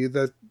see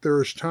that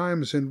there's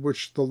times in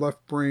which the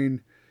left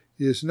brain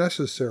is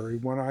necessary.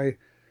 When I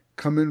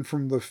come in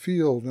from the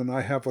field and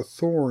I have a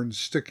thorn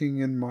sticking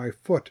in my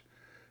foot,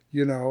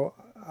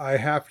 I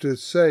have to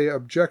say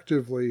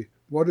objectively,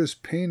 what is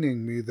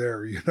paining me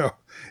there,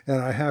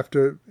 and I have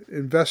to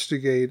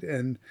investigate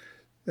and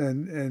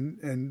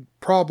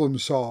problem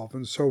solve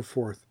and so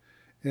forth.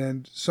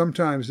 And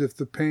sometimes if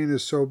the pain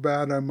is so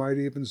bad, I might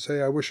even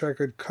say, I wish I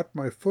could cut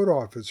my foot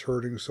off. It's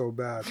hurting so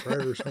bad,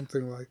 right? Or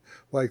something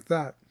like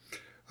that.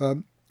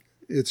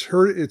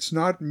 It's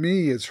not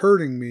me. It's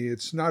hurting me.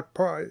 It's not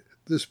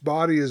this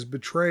body is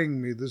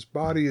betraying me. This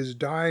body is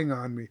dying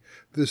on me.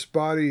 This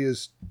body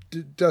is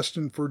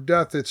destined for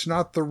death. It's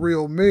not the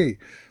real me.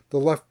 The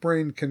left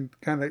brain can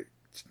kind of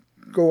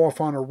go off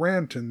on a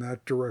rant in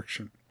that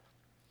direction.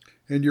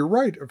 And you're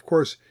right. Of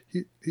course,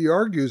 he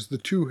argues the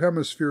two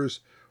hemispheres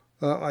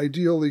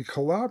ideally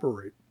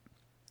collaborate.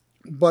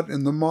 But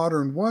in the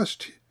modern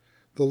West,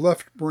 the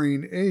left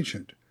brain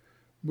agent,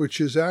 which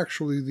is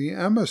actually the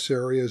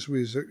emissary, as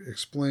we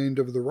explained,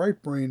 of the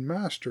right brain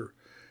master,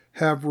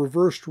 have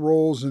reversed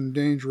roles in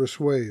dangerous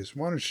ways.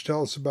 Why don't you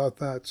tell us about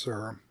that,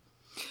 Sarah?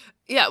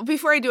 Yeah,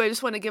 before I do, I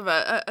just want to give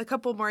a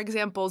couple more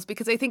examples,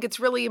 because I think it's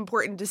really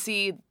important to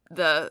see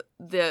the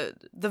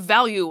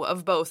value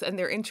of both and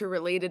their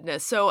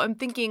interrelatedness. So I'm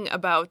thinking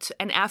about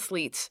an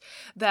athlete,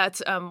 that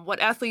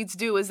what athletes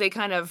do is they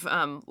kind of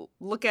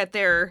look at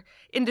their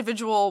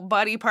individual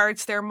body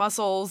parts, their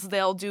muscles.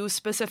 They'll do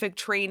specific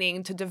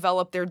training to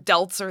develop their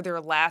delts or their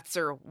lats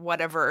or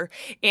whatever,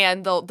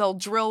 and they'll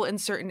drill in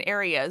certain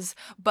areas.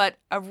 But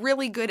a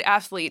really good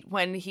athlete,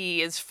 when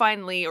he is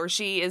finally, or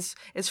she is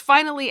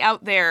finally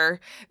out there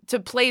to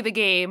play the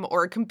game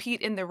or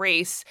compete in the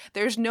race,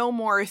 there's no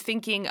more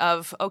thinking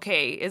of,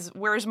 okay,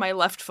 where's my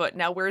left foot?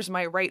 Now where's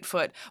my right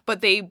foot?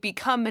 But they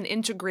become an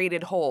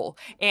integrated whole,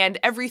 and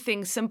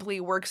everything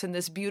simply works in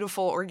this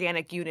beautiful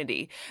organic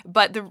unity.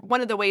 But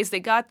one of the ways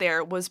they got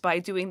there was by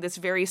doing this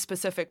very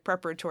specific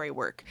preparatory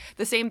work.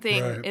 The same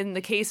thing right. In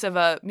the case of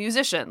a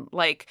musician,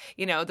 like,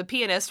 the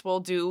pianist will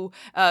do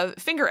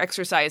finger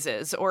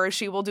exercises, or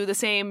she will do the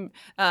same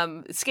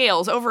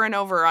scales over and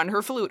over on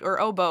her flute or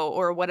oboe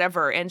or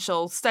whatever, and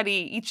she'll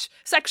study each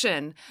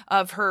section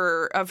of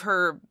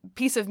her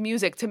piece of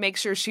music to make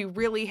sure she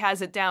really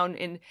has it down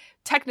in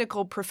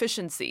technical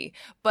proficiency.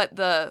 But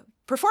the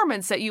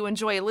performance that you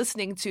enjoy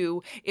listening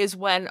to is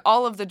when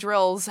all of the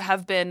drills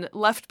have been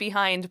left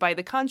behind by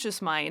the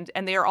conscious mind,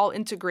 and they are all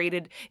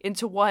integrated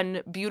into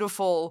one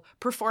beautiful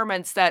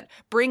performance that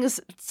brings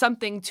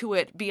something to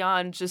it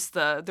beyond just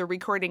the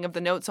recording of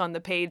the notes on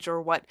the page,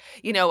 or what,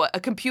 a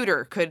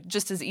computer could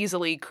just as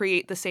easily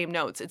create the same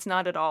notes. It's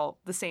not at all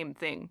the same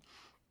thing.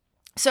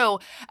 So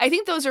I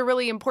think those are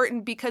really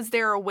important, because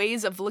there are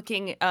ways of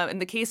looking, in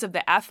the case of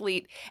the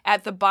athlete,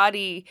 at the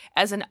body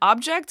as an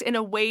object in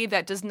a way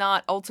that does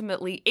not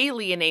ultimately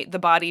alienate the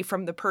body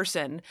from the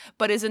person,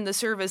 but is in the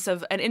service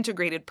of an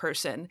integrated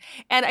person.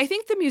 And I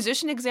think the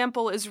musician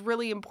example is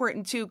really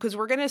important too, because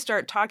we're going to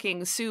start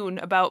talking soon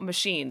about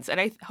machines. And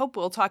I hope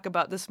we'll talk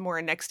about this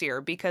more next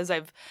year, because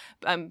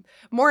I'm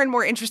more and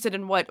more interested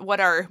in what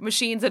our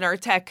machines and our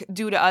tech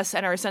do to us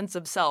and our sense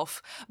of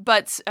self.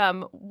 But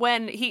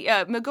when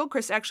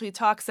McGilchrist actually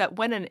talks that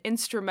when an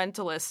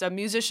instrumentalist, a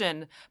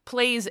musician,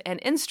 plays an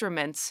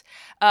instrument,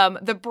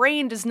 the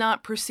brain does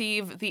not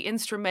perceive the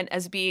instrument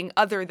as being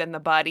other than the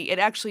body. It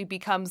actually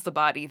becomes the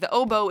body. The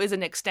oboe is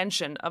an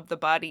extension of the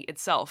body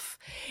itself.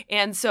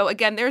 And so,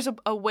 again, there's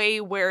a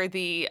way where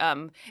the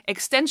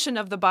extension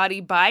of the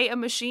body by a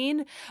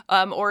machine,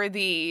 or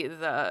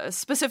the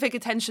specific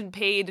attention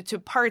paid to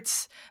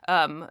parts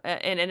in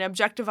an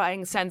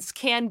objectifying sense,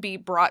 can be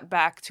brought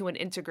back to an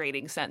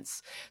integrating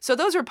sense. So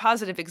those are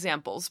positive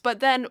examples. But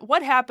then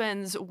what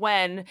happens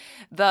when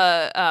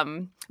the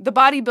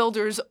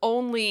bodybuilder's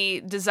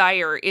only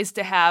desire is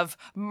to have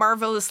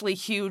marvelously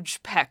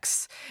huge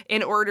pecs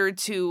in order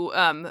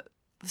to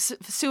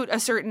suit a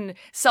certain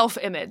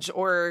self-image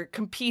or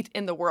compete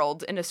in the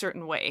world in a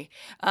certain way?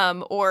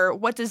 Or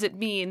what does it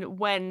mean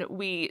when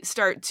we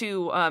start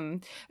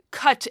to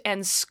cut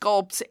and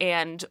sculpt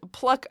and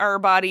pluck our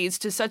bodies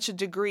to such a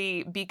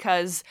degree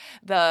because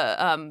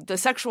the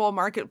sexual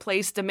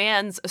marketplace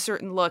demands a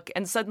certain look,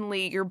 and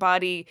suddenly your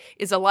body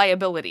is a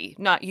liability,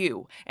 not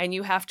you, and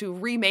you have to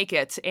remake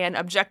it and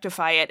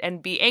objectify it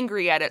and be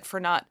angry at it for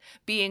not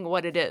being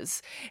what it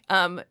is.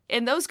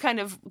 In those kind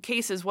of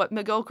cases, what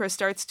McGilchrist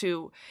starts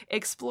to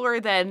explore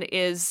then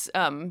is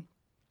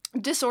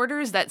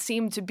disorders that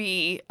seem to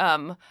be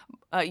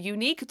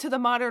unique to the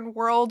modern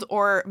world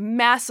or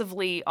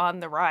massively on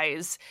the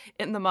rise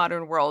in the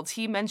modern world.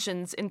 He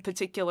mentions in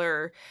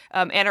particular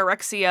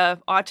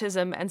anorexia,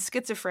 autism, and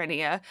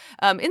schizophrenia.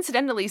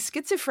 Incidentally,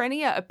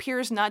 schizophrenia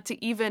appears not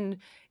to even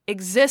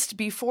exist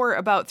before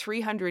about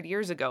 300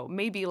 years ago,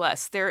 maybe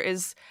less. There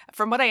is,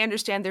 from what I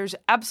understand, there's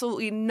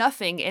absolutely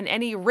nothing in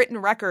any written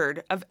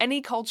record of any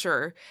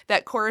culture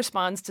that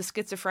corresponds to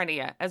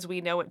schizophrenia as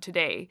we know it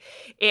today.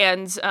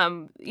 And,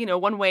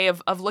 one way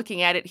of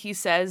looking at it, he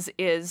says,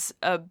 is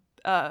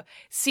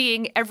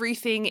seeing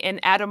everything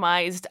in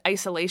atomized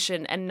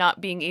isolation and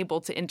not being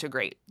able to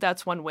integrate.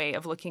 That's one way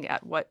of looking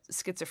at what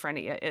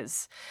schizophrenia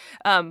is.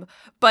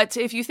 But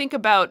if you think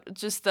about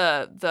just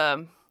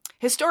the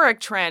historic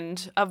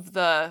trend of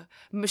the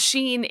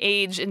machine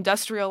age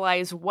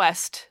industrialized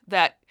West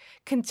that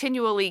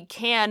continually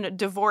can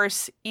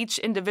divorce each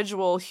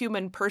individual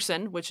human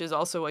person, which is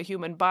also a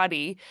human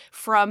body,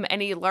 from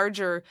any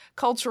larger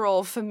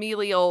cultural,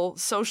 familial,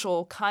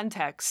 social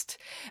context.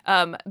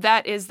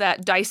 That is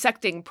that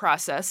dissecting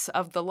process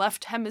of the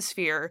left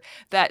hemisphere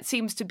that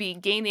seems to be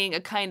gaining a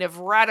kind of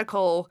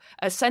radical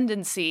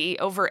ascendancy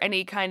over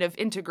any kind of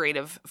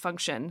integrative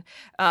function.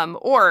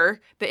 Or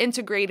the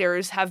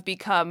integrators have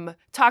become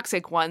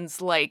toxic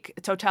ones like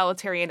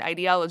totalitarian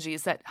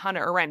ideologies that Hannah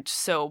Arendt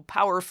so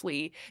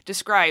powerfully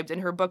described in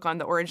her book on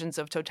the origins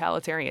of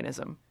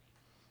totalitarianism.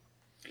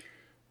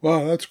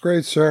 Wow, that's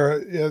great,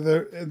 Sarah. Yeah,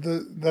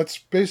 that's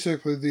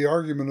basically the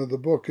argument of the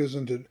book,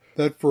 isn't it?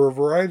 That for a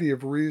variety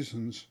of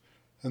reasons,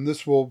 and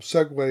this will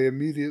segue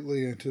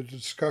immediately into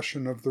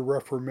discussion of the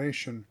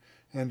Reformation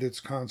and its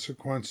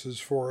consequences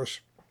for us.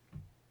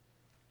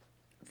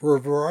 For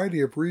a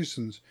variety of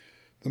reasons,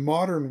 the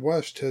modern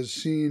West has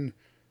seen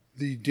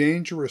the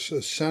dangerous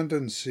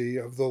ascendancy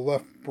of the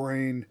left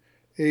brain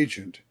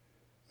agent.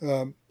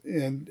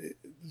 And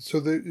so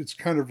that it's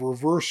kind of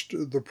reversed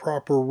the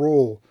proper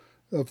role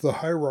of the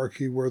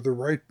hierarchy where the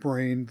right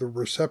brain, the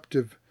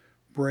receptive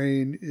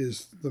brain,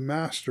 is the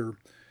master,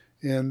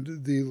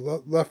 and the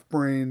left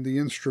brain, the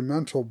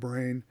instrumental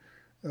brain,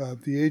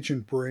 the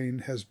agent brain,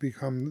 has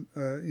become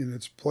in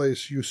its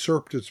place,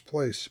 usurped its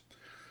place.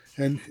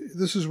 And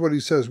this is what he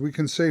says: we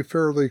can say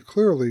fairly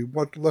clearly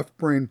what left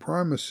brain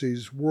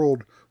primacy's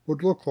world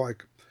would look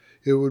like.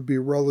 It would be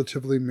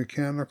relatively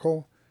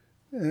mechanical,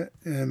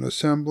 an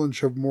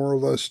assemblage of more or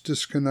less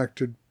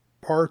disconnected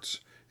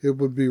parts. It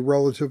would be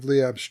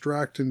relatively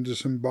abstract and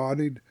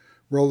disembodied,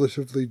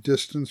 relatively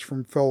distanced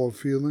from fellow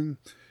feeling,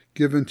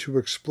 given to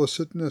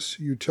explicitness,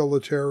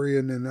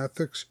 utilitarian in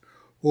ethics,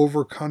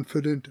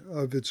 overconfident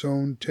of its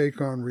own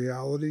take on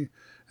reality,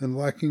 and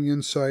lacking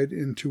insight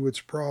into its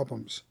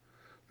problems.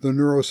 The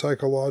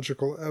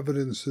neuropsychological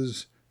evidence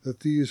is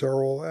that these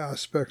are all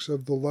aspects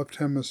of the left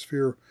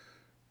hemisphere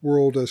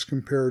world as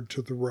compared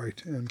to the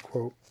right, end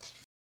quote.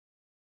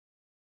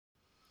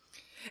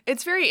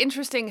 It's very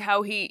interesting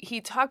how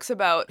he talks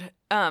about,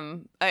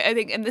 I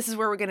think, and this is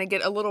where we're going to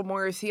get a little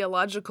more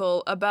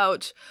theological,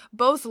 about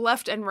both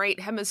left and right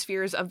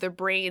hemispheres of the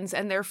brains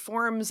and their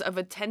forms of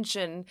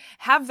attention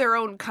have their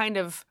own kind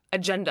of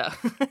agenda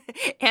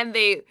and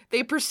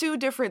they pursue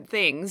different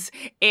things,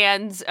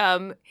 and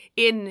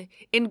in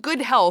good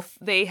health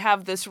they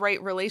have this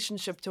right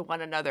relationship to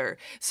one another.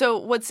 So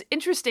what's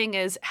interesting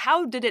is,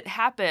 how did it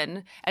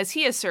happen, as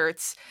he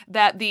asserts,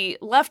 that the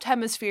left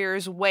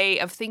hemisphere's way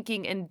of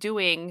thinking and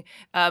doing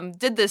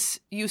did this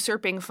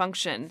usurping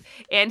function?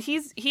 And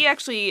he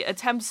actually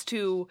attempts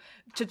to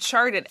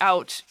chart it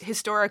out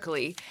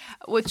historically,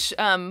 which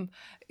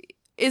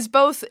it's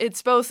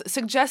both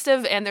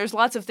suggestive and there's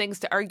lots of things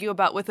to argue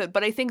about with it,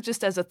 but I think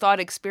just as a thought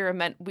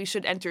experiment we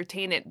should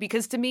entertain it,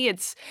 because to me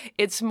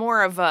it's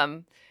more of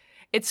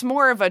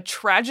a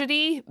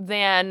tragedy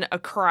than a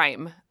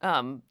crime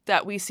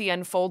that we see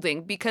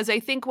unfolding. Because I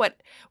think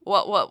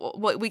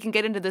what we can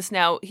get into this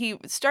now, he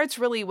starts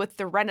really with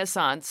the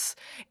Renaissance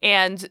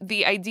and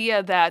the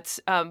idea that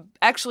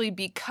actually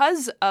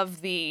because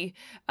of the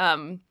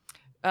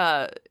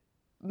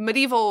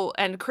medieval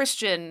and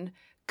Christian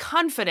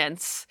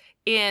confidence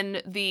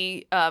in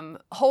the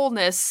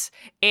wholeness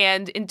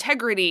and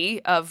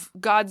integrity of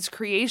God's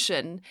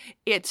creation,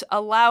 it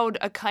allowed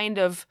a kind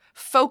of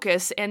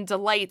focus and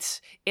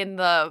delight in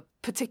the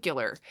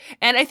particular.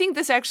 And I think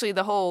this actually,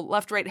 the whole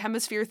left-right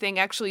hemisphere thing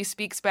actually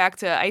speaks back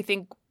to, I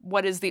think,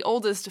 what is the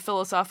oldest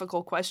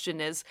philosophical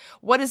question is,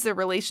 what is the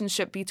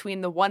relationship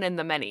between the one and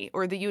the many,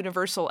 or the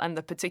universal and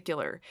the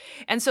particular?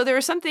 And so there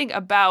is something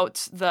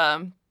about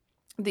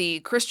the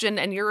Christian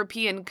and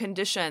European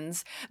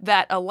conditions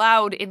that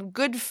allowed in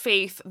good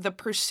faith the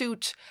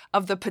pursuit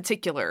of the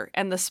particular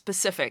and the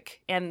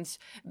specific and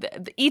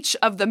each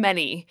of the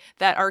many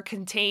that are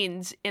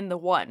contained in the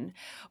one.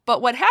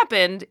 But what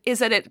happened is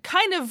that it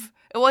kind of,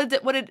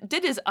 what it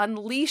did is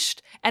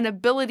unleashed an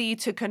ability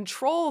to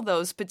control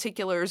those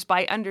particulars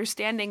by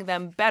understanding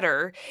them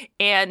better.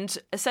 And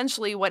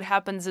essentially what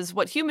happens is,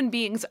 what human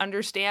beings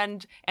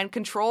understand and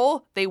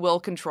control, they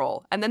will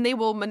control. And then they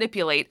will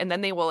manipulate, and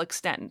then they will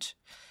extend.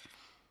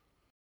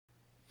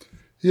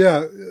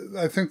 Yeah,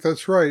 I think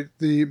that's right.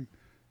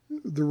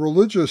 The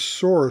religious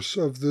source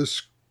of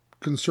this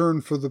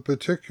concern for the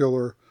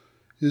particular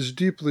is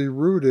deeply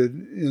rooted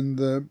in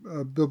the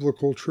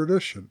biblical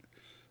tradition,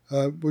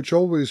 which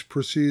always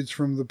proceeds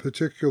from the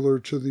particular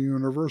to the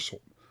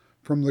universal,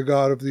 from the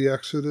God of the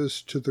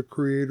Exodus to the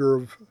creator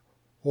of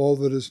all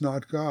that is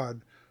not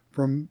God,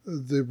 from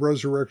the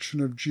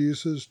resurrection of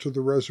Jesus to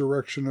the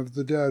resurrection of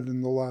the dead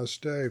in the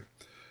last day,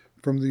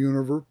 from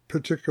the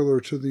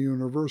particular to the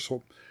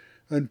universal.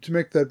 And to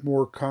make that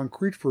more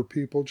concrete for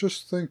people,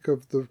 just think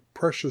of the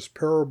precious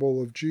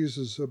parable of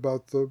Jesus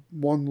about the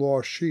one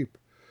lost sheep,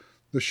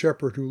 the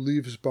shepherd who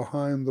leaves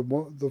behind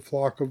the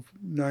flock of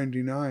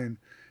 99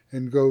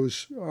 and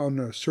goes on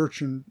a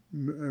search and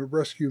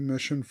rescue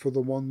mission for the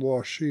one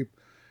lost sheep.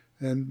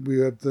 And we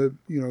have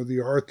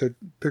the art that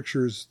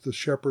pictures the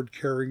shepherd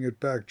carrying it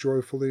back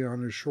joyfully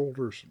on his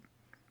shoulders.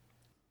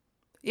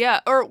 Yeah,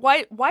 or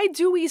why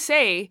do we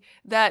say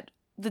that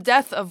the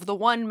death of the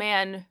one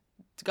man,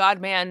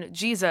 God-man,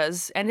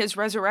 Jesus, and his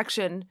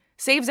resurrection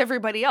saves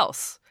everybody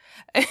else?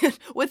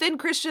 Within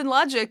Christian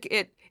logic,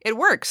 it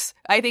works.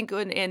 I think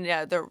in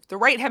the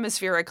right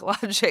hemispheric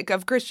logic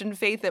of Christian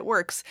faith, it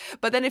works.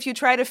 But then if you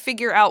try to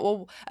figure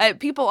out,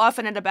 people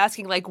often end up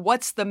asking, like,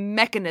 what's the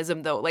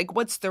mechanism, though? Like,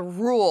 what's the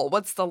rule?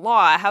 What's the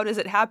law? How does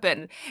it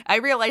happen? I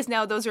realize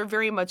now those are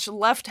very much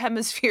left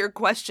hemisphere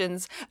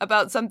questions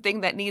about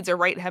something that needs a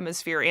right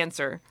hemisphere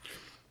answer.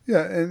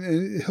 Yeah,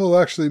 and he'll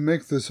actually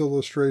make this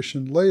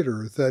illustration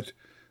later that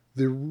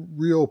the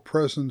real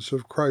presence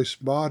of Christ's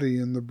body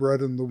in the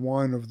bread and the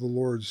wine of the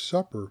Lord's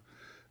Supper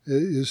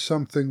is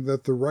something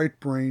that the right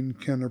brain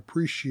can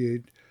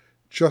appreciate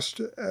just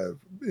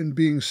in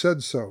being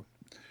said so,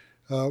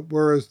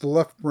 whereas the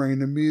left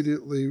brain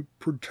immediately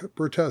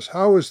protests,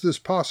 how is this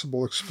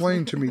possible?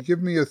 Explain to me.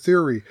 Give me a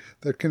theory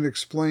that can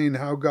explain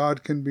how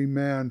God can be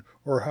man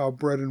or how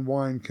bread and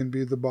wine can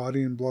be the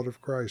body and blood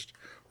of Christ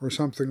or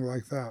something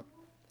like that.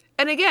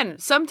 And again,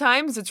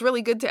 sometimes it's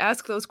really good to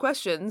ask those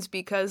questions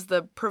because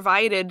the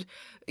provided,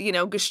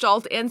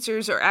 Gestalt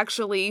answers are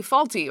actually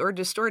faulty or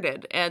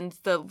distorted. And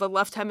the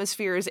left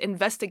hemisphere's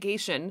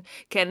investigation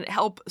can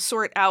help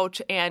sort out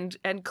and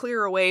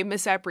clear away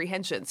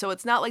misapprehension. So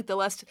it's not like the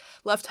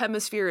left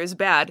hemisphere is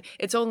bad.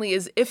 It's only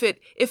as if it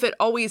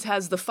always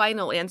has the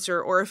final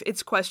answer or if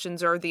its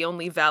questions are the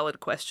only valid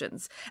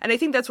questions. And I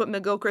think that's what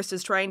McGilchrist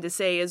is trying to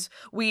say is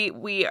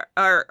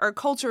our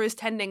culture is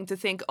tending to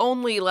think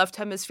only left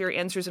hemisphere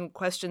answers and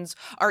questions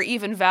are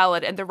even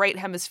valid and the right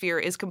hemisphere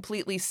is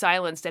completely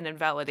silenced and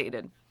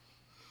invalidated.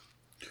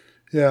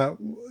 Yeah,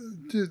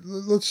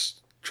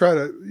 let's try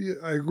to,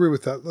 I agree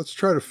with that. Let's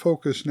try to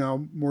focus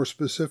now more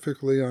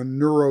specifically on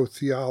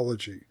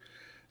neurotheology,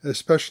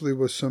 especially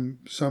with some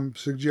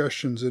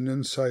suggestions and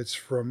insights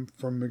from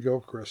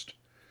McGilchrist.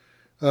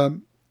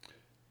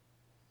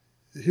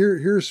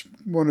 Here's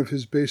one of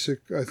his basic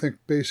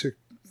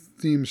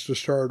themes to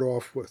start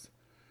off with.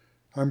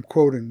 I'm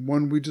quoting,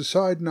 "When we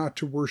decide not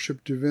to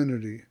worship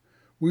divinity,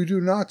 we do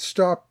not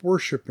stop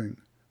worshiping.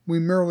 We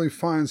merely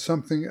find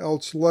something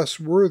else less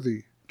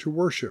worthy to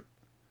worship.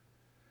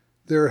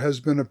 There has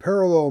been a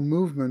parallel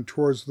movement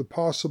towards the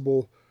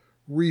possible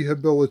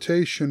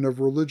rehabilitation of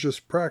religious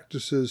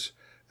practices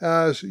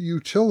as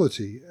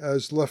utility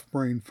as left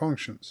brain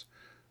functions.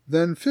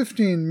 Then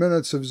 15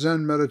 minutes of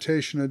Zen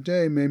meditation a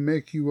day may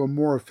make you a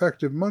more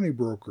effective money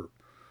broker,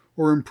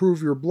 or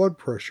improve your blood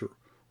pressure,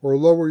 or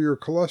lower your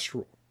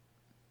cholesterol."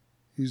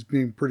 He's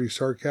being pretty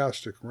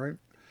sarcastic, right?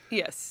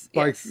 Yes.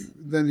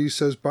 Then he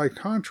says, by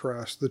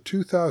contrast, the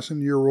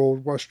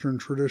 2,000-year-old Western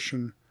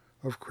tradition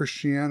of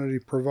Christianity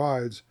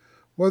provides,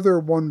 whether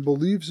one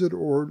believes it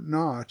or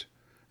not,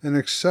 an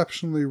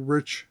exceptionally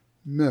rich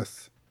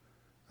myth.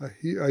 I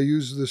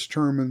use this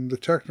term in the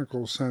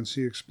technical sense,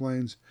 he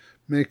explains,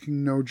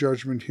 making no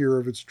judgment here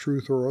of its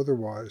truth or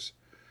otherwise.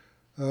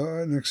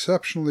 An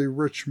exceptionally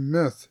rich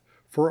myth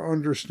for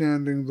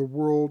understanding the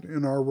world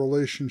and our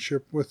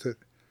relationship with it.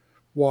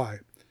 Why?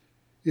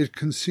 It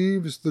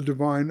conceives the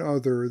divine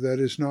other that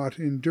is not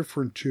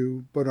indifferent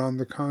to, but on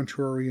the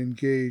contrary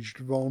engaged,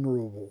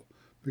 vulnerable,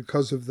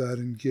 because of that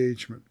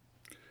engagement.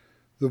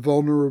 The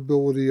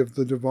vulnerability of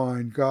the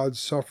divine, God's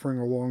suffering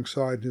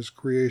alongside his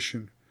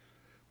creation.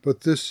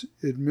 But this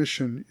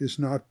admission is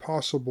not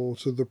possible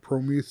to the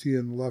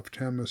Promethean left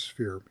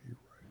hemisphere,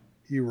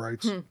 he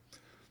writes.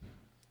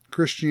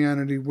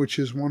 Christianity, which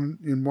is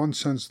in one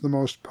sense the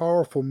most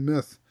powerful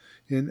myth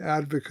in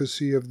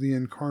advocacy of the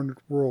incarnate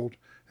world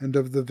and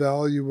of the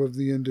value of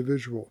the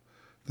individual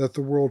that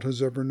the world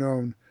has ever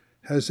known,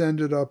 has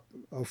ended up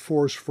a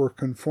force for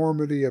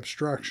conformity,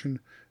 abstraction,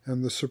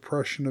 and the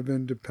suppression of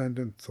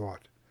independent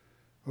thought.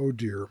 Oh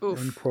dear,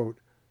 unquote.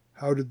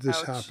 How did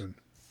this happen?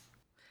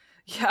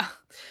 Yeah.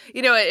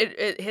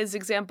 His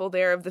example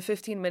there of the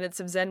 15 minutes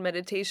of Zen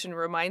meditation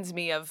reminds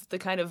me of the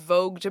kind of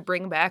vogue to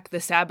bring back the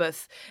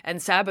Sabbath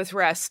and Sabbath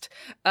rest,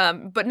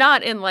 but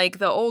not in like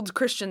the old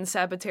Christian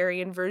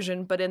Sabbatarian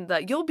version, but in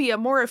the you'll be a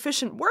more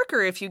efficient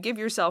worker if you give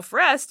yourself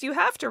rest. You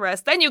have to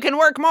rest. Then you can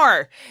work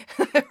more,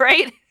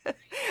 right?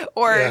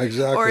 or Yeah,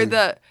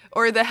 exactly.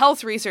 or the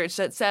health research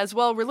that says,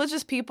 well,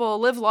 religious people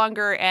live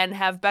longer and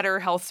have better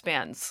health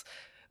spans.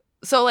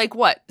 So like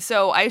what?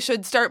 So I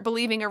should start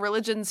believing a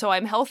religion so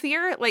I'm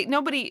healthier? Like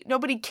nobody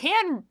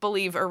can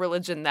believe a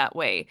religion that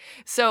way.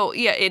 So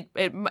yeah,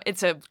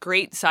 it's a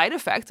great side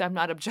effect. I'm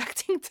not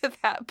objecting to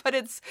that, but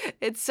it's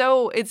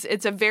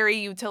a very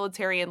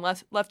utilitarian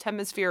left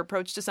hemisphere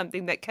approach to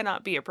something that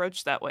cannot be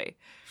approached that way.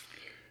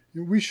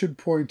 We should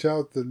point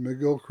out that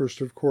McGilchrist,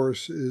 of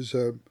course, is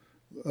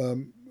I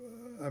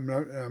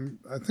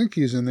think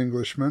he's an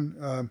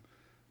Englishman,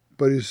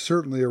 but he's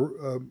certainly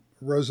a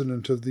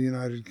resident of the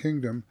United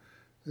Kingdom.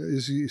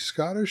 Is he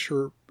Scottish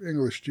or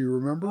English? Do you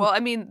remember? Well, I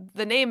mean,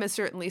 the name is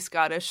certainly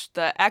Scottish.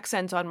 The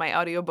accent on my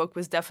audiobook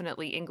was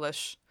definitely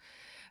English.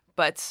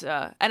 But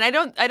and I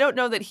don't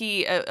know that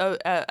he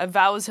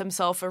avows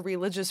himself a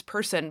religious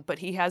person, but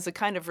he has a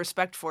kind of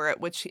respect for it,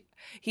 which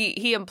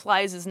he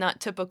implies is not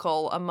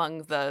typical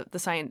among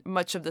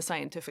much of the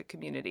scientific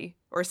community,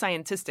 or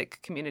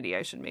scientistic community,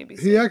 I should maybe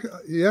say.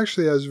 He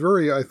actually has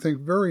I think,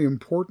 very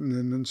important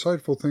and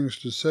insightful things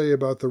to say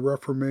about the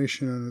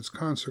Reformation and its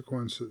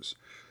consequences.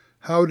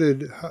 How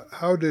did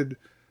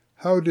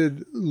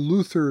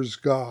Luther's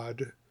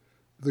God,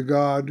 the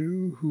God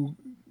who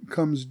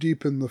comes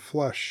deep in the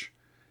flesh,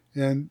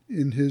 and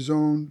in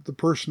the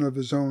person of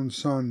his own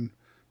Son,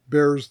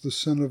 bears the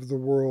sin of the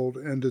world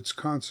and its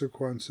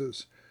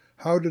consequences?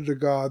 How did a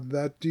God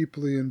that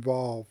deeply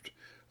involved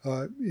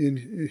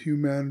in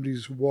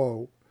humanity's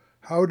woe,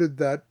 how did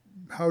that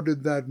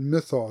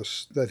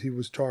mythos that he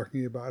was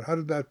talking about, how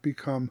did that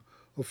become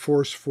a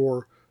force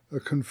for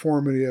a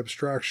conformity,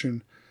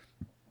 abstraction,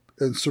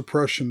 and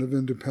suppression of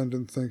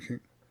independent thinking?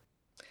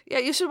 Yeah,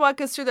 you should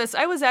walk us through this.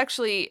 I was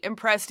actually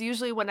impressed.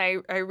 Usually when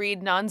I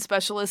read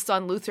non-specialists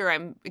on Luther,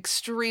 I'm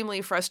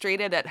extremely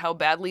frustrated at how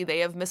badly they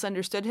have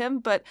misunderstood him.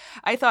 But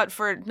I thought,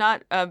 for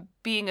not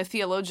being a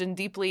theologian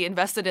deeply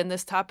invested in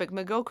this topic,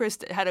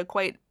 McGilchrist had a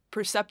quite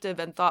perceptive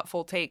and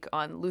thoughtful take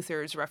on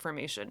Luther's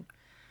Reformation.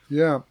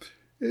 Yeah,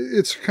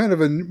 it's kind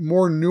of a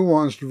more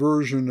nuanced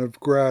version of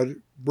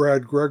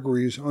Brad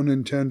Gregory's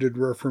unintended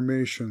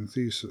Reformation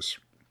thesis.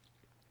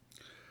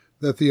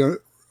 That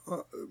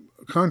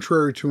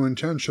contrary to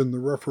intention, the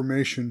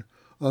Reformation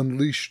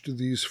unleashed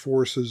these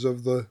forces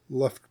of the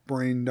left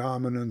brain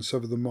dominance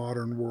of the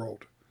modern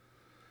world.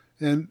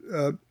 And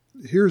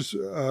here's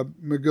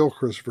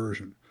McGilchrist's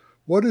version.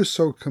 What is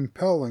so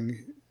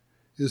compelling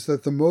is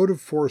that the motive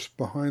force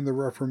behind the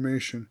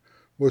Reformation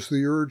was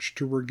the urge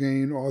to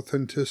regain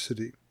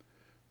authenticity,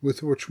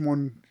 with which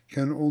one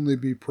can only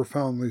be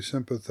profoundly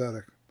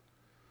sympathetic.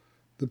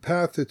 The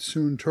path it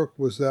soon took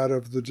was that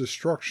of the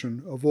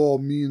destruction of all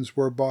means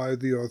whereby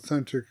the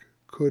authentic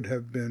could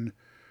have been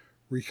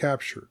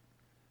recaptured.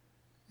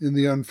 In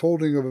the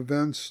unfolding of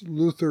events,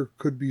 Luther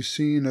could be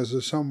seen as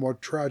a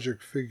somewhat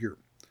tragic figure.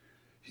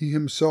 He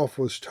himself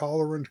was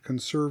tolerant,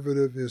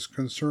 conservative, his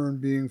concern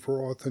being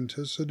for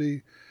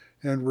authenticity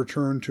and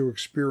return to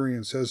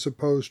experience, as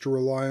opposed to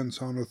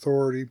reliance on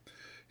authority.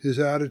 His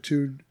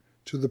attitude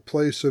to the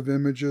place of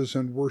images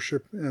and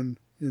worship and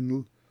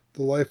in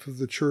the life of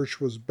the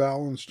church was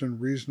balanced and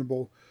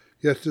reasonable,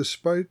 yet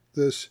despite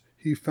this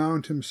he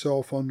found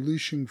himself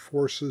unleashing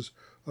forces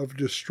of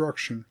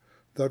destruction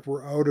that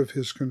were out of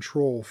his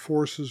control,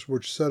 forces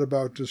which set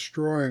about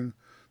destroying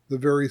the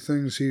very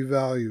things he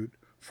valued,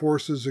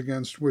 forces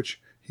against which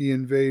he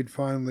inveighed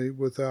finally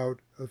without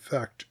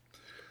effect.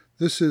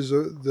 This is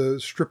the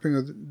stripping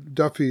of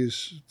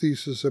Duffy's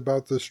thesis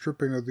about the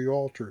stripping of the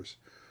altars,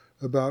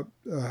 about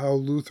how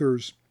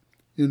Luther's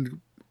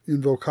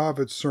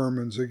invocavit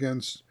sermons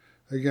against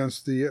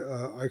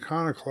the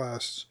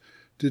iconoclasts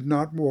did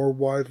not more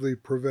widely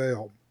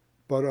prevail,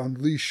 but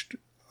unleashed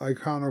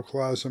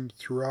iconoclasm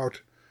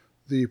throughout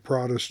the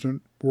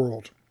Protestant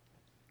world.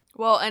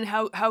 Well, and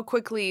how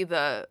quickly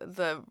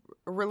the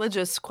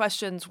religious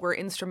questions were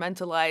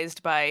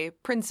instrumentalized by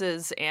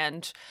princes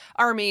and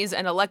armies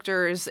and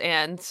electors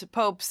and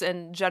popes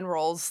and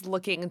generals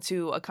looking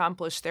to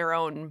accomplish their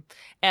own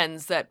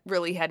ends that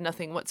really had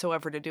nothing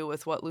whatsoever to do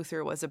with what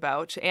Luther was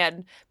about.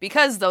 And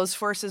because those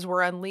forces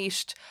were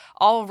unleashed,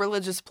 all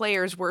religious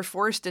players were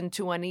forced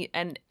into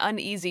an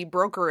uneasy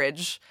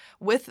brokerage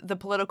with the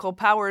political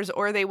powers,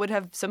 or they would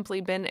have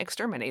simply been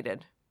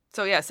exterminated.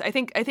 So yes, I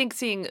think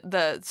seeing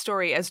the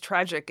story as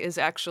tragic is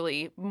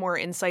actually more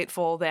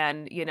insightful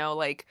than,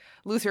 like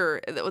Luther,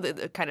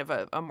 kind of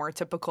a more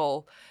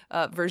typical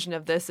version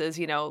of this is,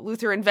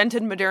 Luther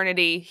invented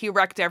modernity, he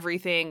wrecked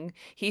everything,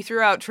 he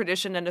threw out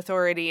tradition and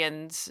authority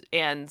and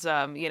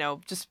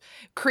just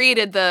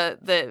created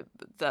the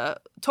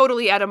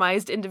totally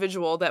atomized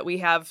individual that we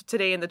have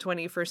today in the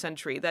 21st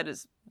century. That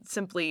is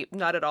simply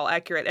not at all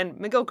accurate. And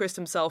McGilchrist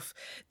himself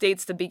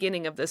dates the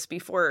beginning of this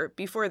before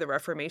the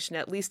Reformation,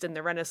 at least in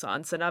the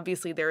Renaissance. And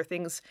obviously there are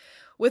things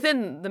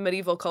within the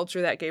medieval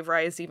culture that gave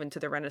rise even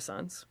to the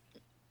Renaissance.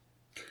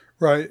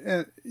 Right.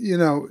 And,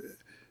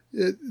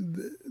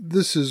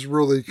 this is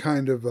really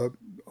kind of an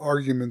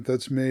argument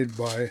that's made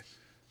by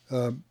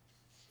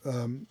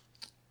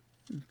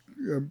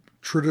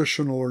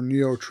traditional or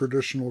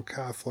neo-traditional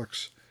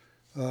Catholics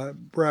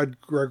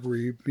Brad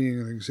Gregory being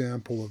an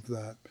example of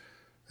that.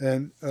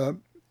 And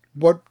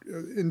what,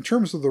 in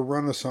terms of the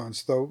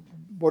Renaissance, though,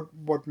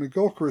 what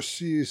McGilchrist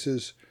sees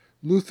is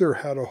Luther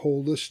had a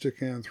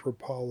holistic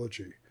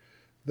anthropology.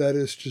 That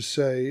is to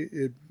say,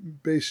 it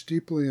based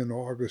deeply in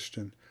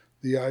Augustine,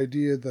 the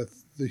idea that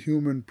the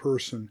human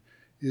person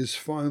is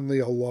finally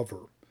a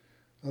lover,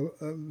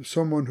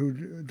 someone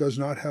who does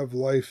not have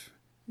life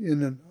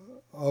in and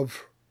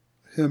of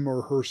him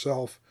or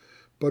herself,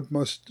 but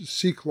must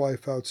seek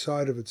life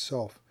outside of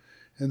itself,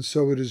 and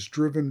so it is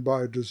driven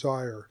by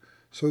desire.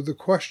 So the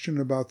question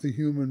about the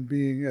human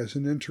being as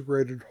an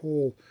integrated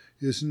whole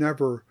is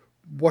never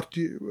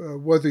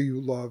whether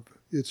you love.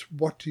 It's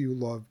what do you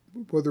love,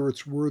 whether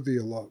it's worthy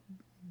of love,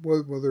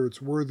 whether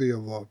it's worthy of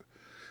love.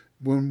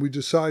 When we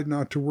decide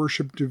not to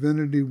worship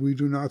divinity, we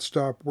do not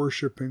stop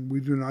worshiping. We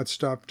do not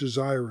stop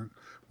desiring.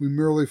 We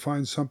merely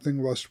find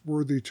something less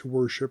worthy to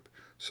worship,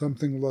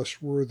 something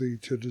less worthy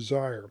to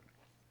desire.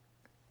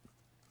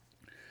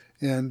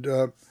 And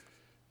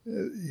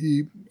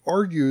he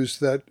argues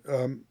that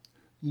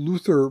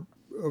Luther,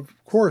 of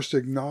course,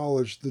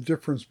 acknowledged the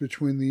difference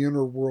between the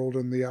inner world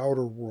and the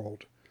outer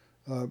world,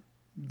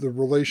 the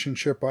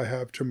relationship I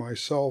have to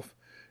myself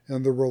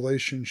and the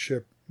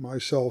relationship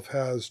myself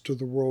has to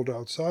the world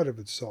outside of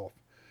itself.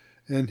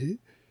 And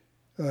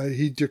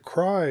he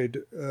decried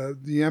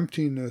the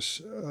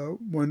emptiness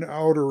when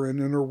outer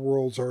and inner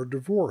worlds are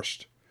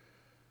divorced.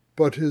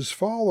 But his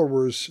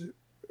followers,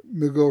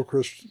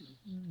 McGilchrist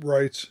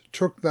writes,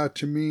 took that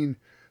to mean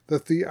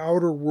that the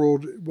outer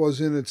world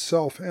was in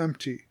itself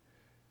empty,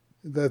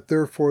 that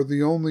therefore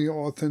the only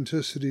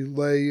authenticity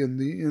lay in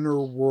the inner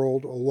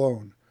world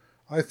alone.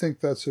 I think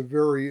that's a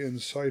very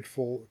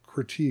insightful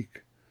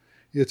critique.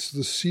 It's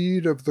the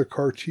seed of the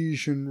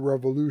Cartesian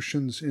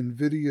revolution's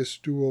invidious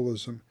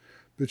dualism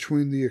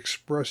between the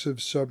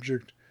expressive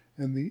subject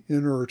and the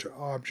inert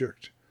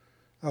object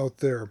out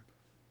there.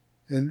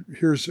 And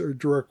here's a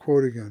direct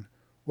quote again.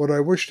 What I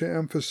wish to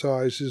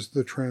emphasize is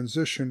the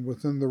transition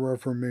within the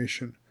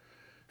Reformation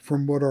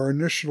from what are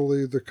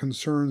initially the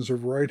concerns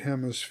of right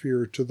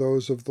hemisphere to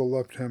those of the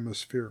left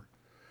hemisphere,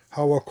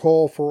 how a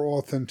call for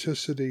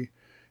authenticity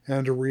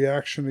and a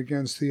reaction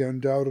against the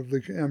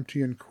undoubtedly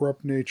empty and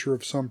corrupt nature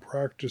of some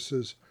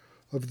practices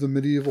of the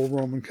medieval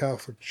Roman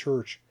Catholic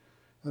Church,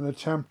 an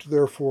attempt,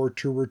 therefore,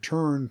 to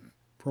return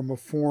from a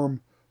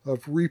form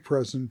of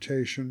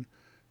representation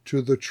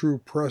to the true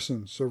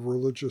presence of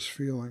religious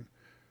feeling,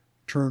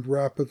 turned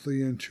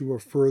rapidly into a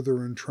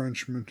further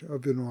entrenchment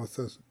of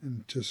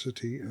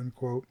inauthenticity, end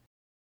quote.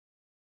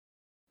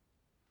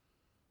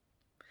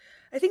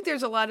 I think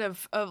there's a lot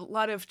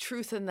of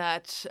truth in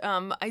that.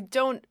 I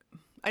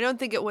don't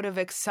think it would have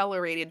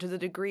accelerated to the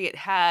degree it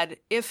had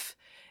if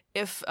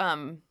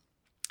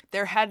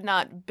there had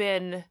not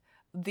been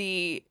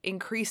the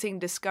increasing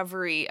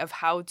discovery of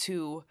how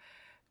to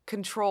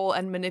control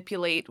and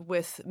manipulate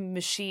with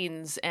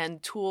machines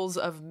and tools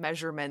of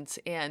measurement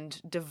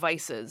and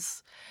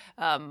devices.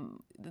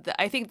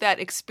 I think that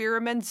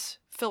experiments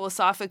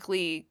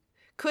philosophically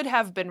could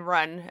have been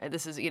run.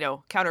 This is,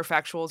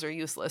 counterfactuals are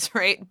useless,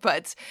 right?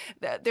 But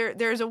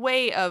there's a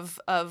way of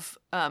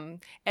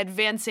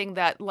advancing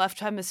that left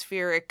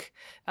hemispheric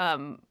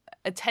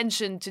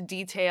attention to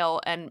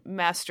detail and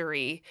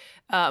mastery.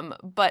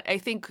 But I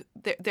think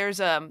there's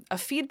a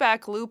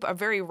feedback loop, a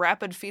very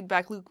rapid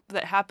feedback loop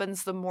that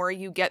happens the more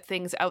you get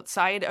things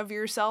outside of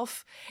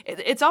yourself.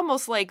 It's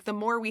almost like the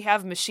more we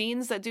have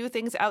machines that do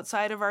things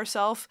outside of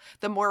ourself,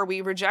 the more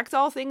we reject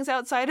all things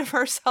outside of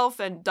ourself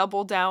and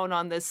double down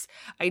on this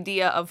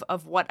idea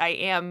of what I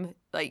am.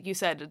 Like you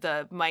said,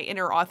 my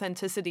inner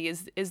authenticity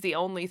is the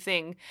only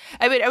thing.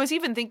 I mean, I was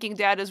even thinking,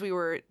 Dad, as we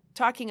were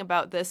talking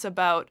about this,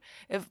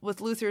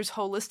 with Luther's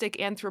holistic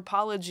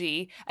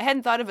anthropology. I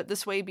hadn't thought of it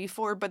this way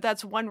before, but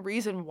that's one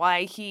reason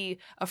why he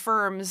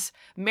affirms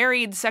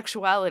married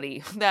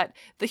sexuality, that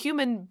the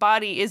human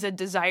body is a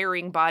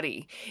desiring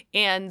body.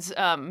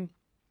 And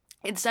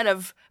instead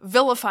of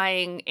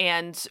vilifying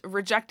and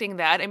rejecting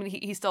that, I mean,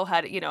 he still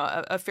had,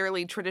 a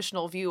fairly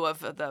traditional view of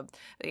the,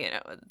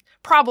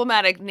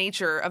 problematic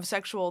nature of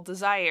sexual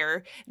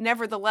desire.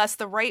 Nevertheless,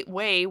 the right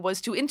way was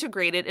to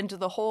integrate it into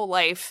the whole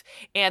life.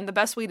 And the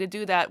best way to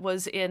do that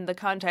was in the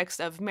context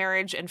of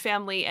marriage and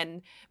family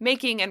and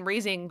making and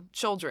raising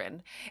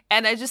children.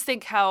 And I just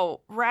think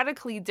how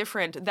radically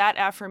different that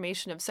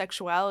affirmation of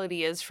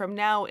sexuality is from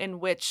now, in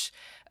which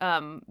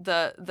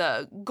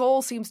the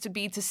goal seems to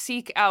be to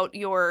seek out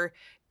your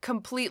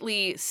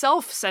completely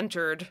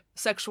self-centered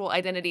sexual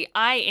identity.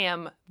 I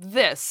am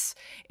this.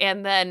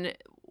 And then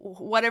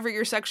whatever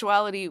your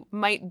sexuality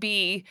might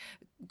be,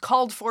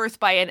 called forth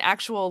by an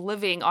actual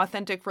living,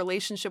 authentic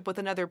relationship with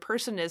another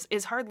person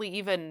is hardly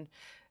even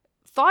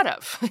thought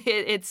of.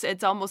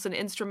 It's almost an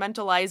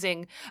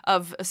instrumentalizing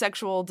of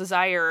sexual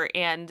desire,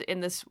 and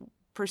in this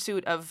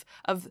pursuit of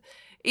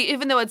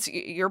even though it's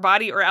your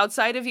body or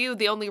outside of you,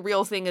 the only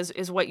real thing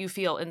is what you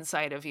feel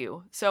inside of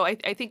you. So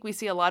I think we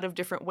see a lot of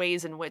different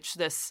ways in which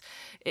this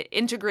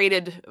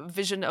integrated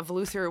vision of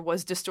Luther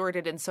was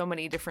distorted in so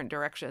many different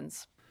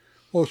directions.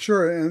 Well,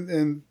 sure,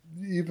 and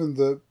even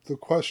the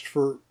quest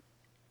for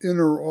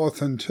inner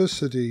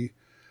authenticity,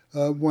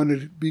 when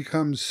it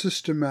becomes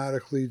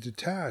systematically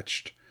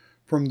detached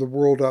from the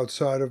world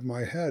outside of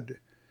my head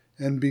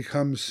and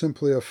becomes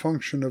simply a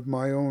function of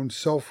my own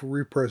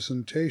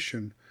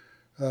self-representation,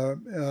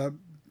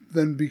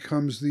 then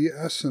becomes the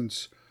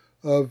essence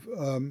of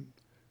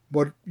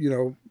what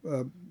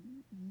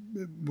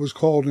was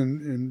called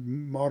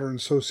in modern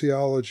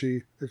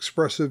sociology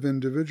expressive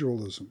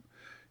individualism.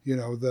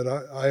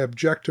 That I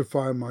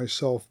objectify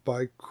myself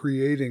by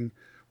creating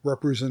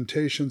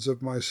representations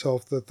of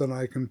myself that then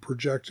I can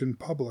project in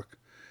public,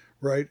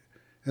 right?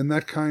 And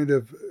that kind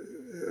of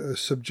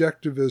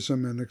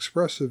subjectivism and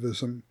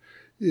expressivism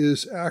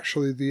is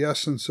actually the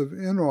essence of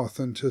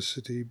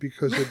inauthenticity,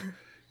 because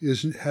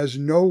it has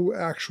no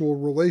actual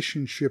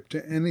relationship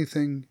to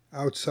anything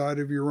outside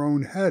of your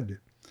own head.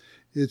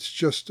 It's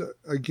just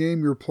a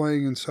game you're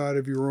playing inside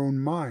of your own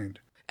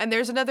mind. And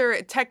there's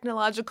another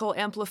technological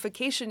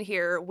amplification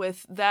here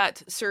with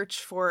that search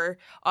for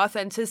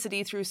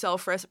authenticity through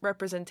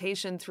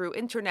self-representation through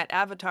internet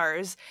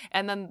avatars.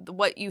 And then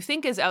what you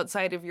think is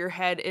outside of your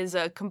head is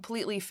a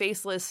completely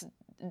faceless,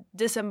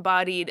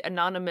 disembodied,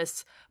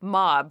 anonymous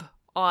mob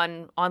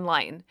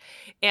online.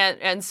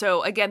 And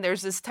so, again,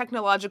 there's this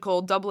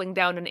technological doubling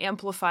down and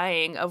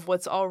amplifying of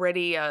what's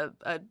already a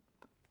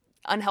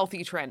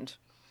unhealthy trend.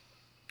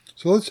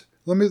 So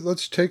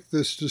let's take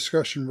this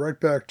discussion right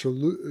back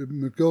to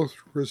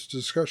McGilchrist's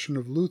discussion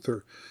of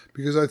Luther,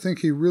 because I think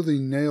he really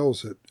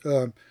nails it,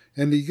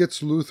 and he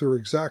gets Luther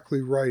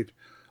exactly right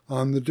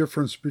on the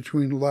difference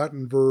between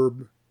Latin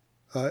verb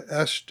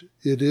est,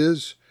 it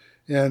is,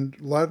 and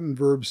Latin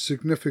verb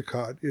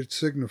significat, it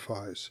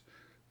signifies,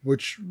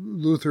 which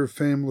Luther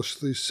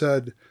famously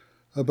said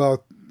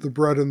about the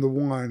bread and the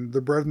wine.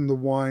 The bread and the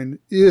wine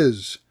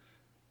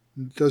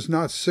does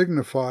not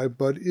signify,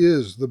 but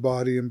is the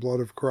body and blood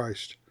of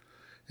Christ.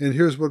 And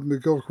here's what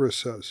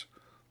McGilchrist says.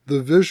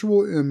 The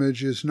visual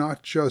image is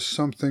not just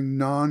something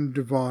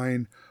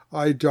non-divine,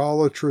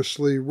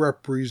 idolatrously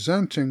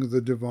representing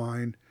the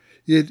divine.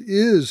 It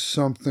is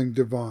something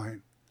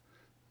divine.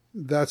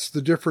 That's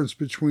the difference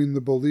between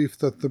the belief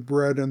that the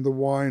bread and the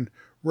wine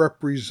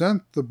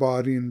represent the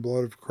body and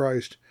blood of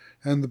Christ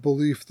and the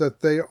belief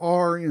that they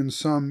are, in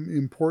some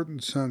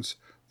important sense,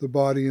 the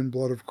body and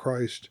blood of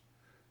Christ.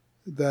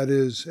 That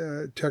is,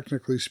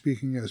 technically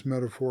speaking, as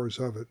metaphors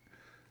of it.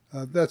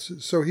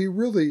 So he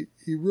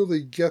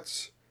really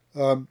gets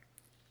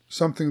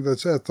something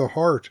that's at the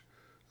heart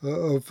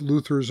of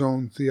Luther's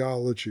own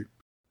theology.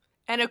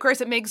 And of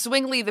course, it makes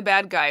Zwingli the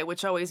bad guy,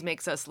 which always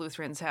makes us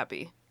Lutherans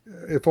happy.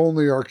 If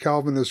only our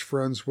Calvinist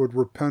friends would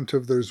repent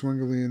of their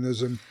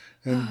Zwinglianism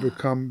and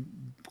become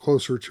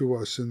closer to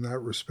us in that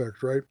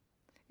respect, right?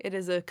 It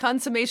is a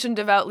consummation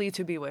devoutly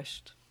to be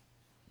wished.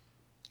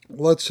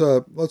 Let's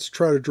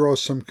try to draw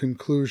some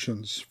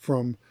conclusions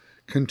from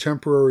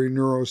contemporary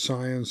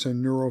neuroscience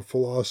and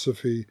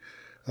neurophilosophy.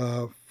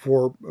 I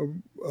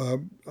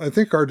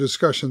think our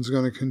discussion is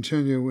going to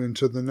continue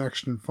into the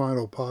next and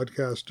final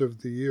podcast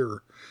of the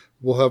year.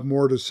 We'll have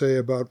more to say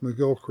about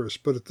McGilchrist,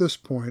 but at this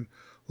point,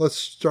 let's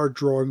start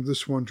drawing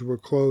this one to a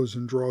close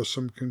and draw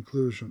some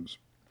conclusions.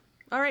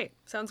 All right,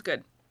 sounds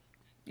good.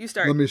 You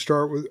start.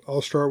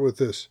 I'll start with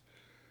this.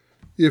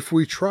 If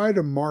we try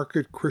to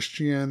market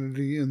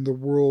Christianity in the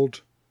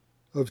world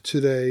of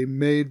today,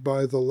 made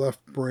by the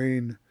left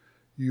brain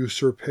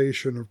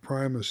usurpation of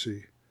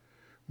primacy,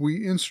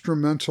 we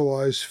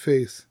instrumentalize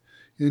faith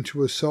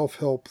into a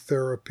self-help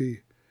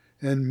therapy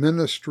and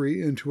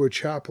ministry into a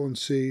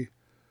chaplaincy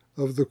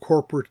of the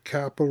corporate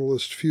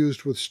capitalist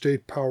fused with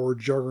state power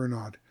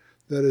juggernaut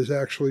that is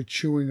actually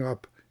chewing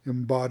up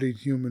embodied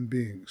human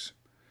beings.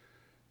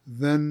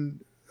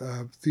 Then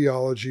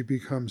theology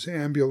becomes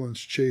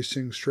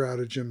ambulance-chasing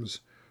stratagems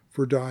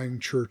for dying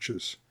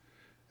churches.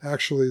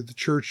 Actually, the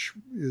church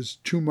is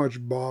too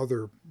much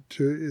bother.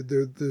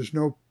 There's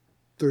no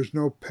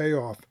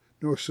payoff,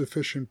 no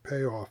sufficient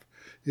payoff,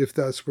 if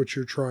that's what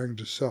you're trying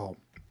to sell.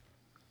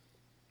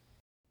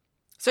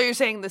 So you're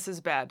saying this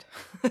is bad?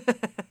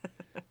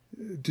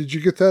 Did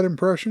you get that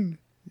impression?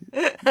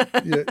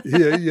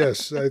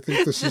 Yes, I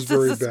think this is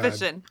very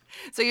bad.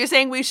 So you're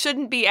saying we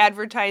shouldn't be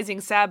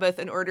advertising Sabbath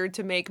in order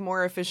to make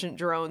more efficient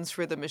drones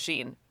for the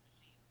machine?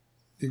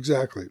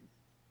 Exactly.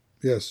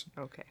 Yes.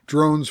 Okay.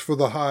 Drones for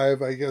the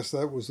hive, I guess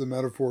that was the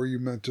metaphor you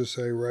meant to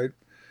say, right?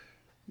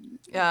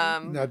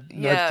 Not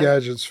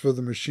gadgets for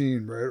the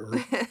machine, right?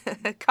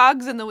 Or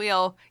cogs in the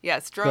wheel.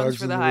 Yes, drones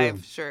for the hive,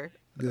 wheel. Sure.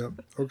 Yeah,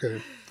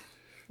 okay.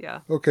 Yeah.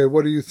 Okay,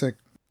 what do you think?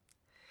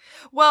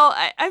 Well,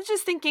 I'm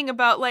just thinking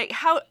about, like,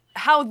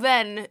 how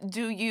then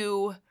do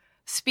you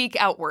speak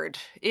outward,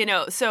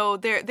 so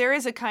there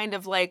is a kind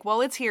of like,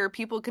 well, it's here.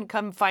 People can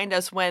come find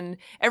us when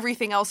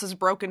everything else is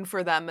broken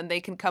for them, and they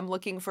can come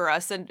looking for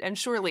us. And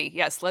surely,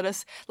 yes, let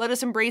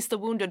us embrace the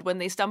wounded when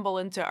they stumble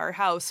into our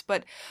house.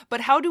 But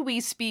how do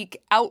we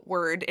speak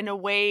outward in a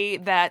way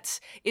that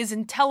is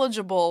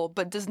intelligible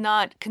but does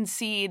not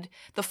concede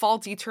the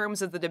faulty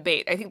terms of the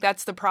debate? I think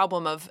that's the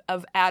problem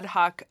of ad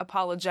hoc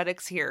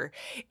apologetics here.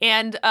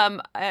 And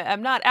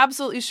I'm not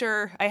absolutely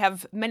sure I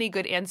have many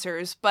good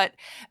answers, but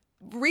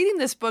reading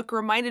this book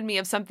reminded me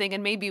of something,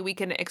 and maybe we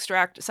can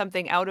extract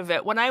something out of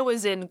it. When I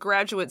was in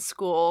graduate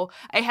school,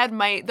 I had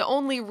the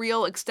only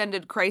real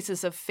extended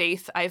crisis of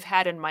faith I've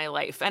had in my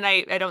life. And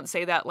I don't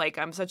say that like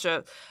I'm such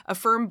a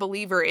firm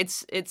believer.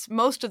 It's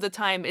most of the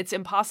time, it's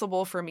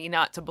impossible for me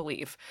not to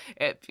believe.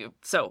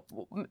 So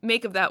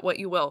make of that what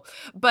you will.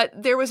 But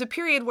there was a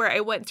period where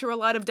I went through a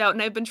lot of doubt,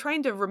 and I've been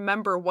trying to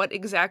remember what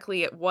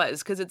exactly it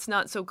was, because it's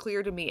not so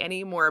clear to me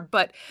anymore.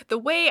 But the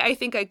way I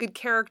think I could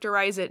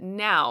characterize it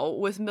now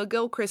with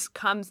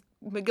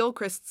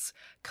McGilchrist's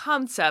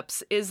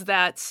concepts is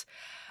that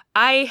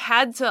I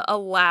had to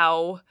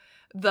allow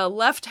the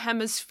left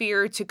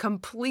hemisphere to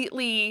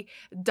completely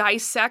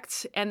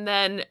dissect and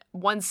then,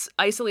 once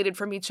isolated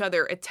from each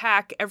other,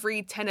 attack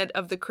every tenet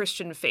of the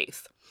Christian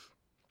faith.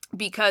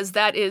 Because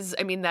that is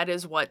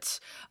what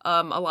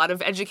a lot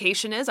of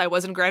education is. I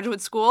was in graduate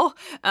school.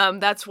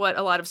 That's what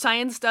a lot of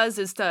science does,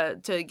 is to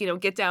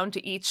get down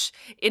to each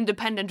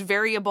independent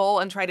variable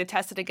and try to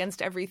test it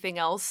against everything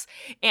else.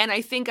 And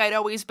I think I'd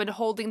always been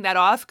holding that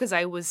off because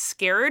I was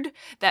scared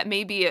that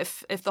maybe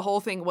if the whole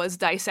thing was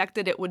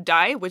dissected, it would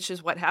die, which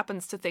is what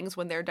happens to things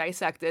when they're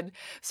dissected.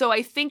 So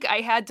I think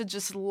I had to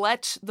just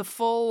let the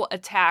full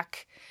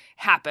attack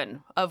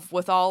happen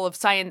with all of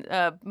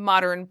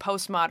modern,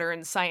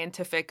 postmodern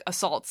scientific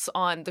assaults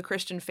on the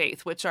Christian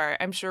faith, which are,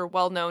 I'm sure,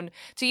 well known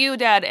to you,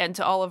 Dad, and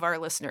to all of our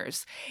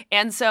listeners.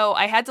 And so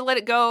I had to let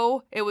it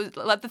go.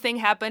 Let the thing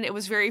happen. It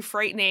was very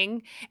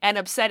frightening and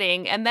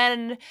upsetting. And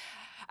then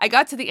I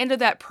got to the end of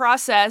that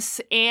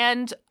process,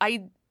 and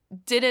it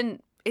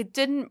didn't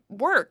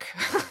work.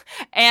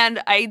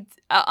 And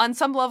on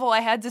some level, I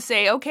had to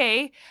say,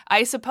 okay,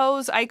 I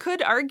suppose I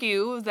could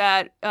argue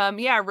that,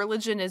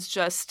 religion is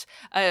just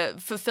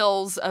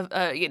fulfills,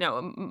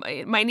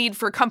 my need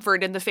for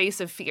comfort in the face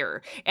of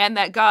fear, and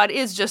that God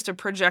is just a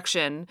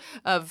projection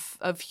of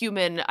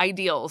human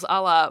ideals,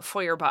 a la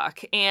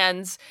Feuerbach.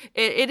 And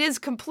it is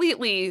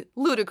completely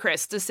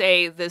ludicrous to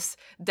say this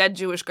dead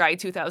Jewish guy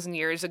 2,000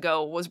 years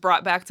ago was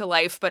brought back to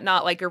life, but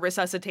not like a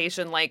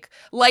resuscitation, like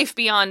life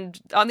beyond,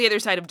 on the other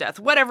side of death,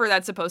 whatever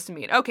that's supposed to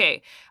mean.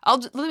 Okay,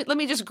 let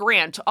me just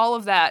grant all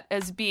of that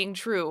as being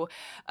true.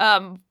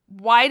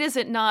 Why does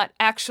it not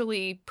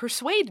actually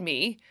persuade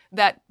me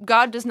that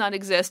God does not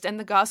exist and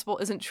the gospel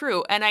isn't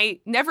true? And I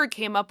never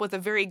came up with a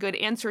very good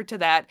answer to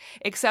that,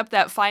 except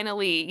that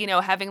finally,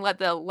 having let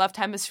the left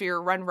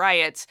hemisphere run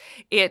riot,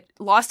 it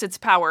lost its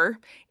power,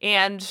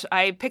 and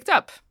I picked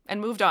up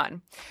and moved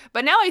on.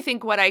 But now I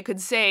think what I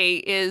could say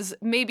is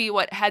maybe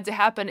what had to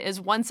happen is,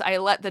 once I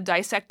let the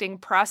dissecting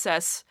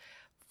process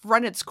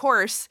run its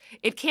course,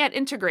 it can't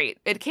integrate.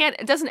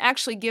 It doesn't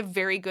actually give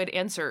very good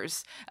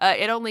answers.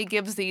 It only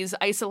gives these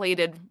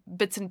isolated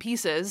bits and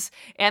pieces.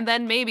 And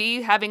then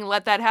maybe, having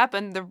let that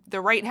happen,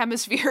 the right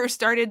hemisphere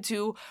started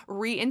to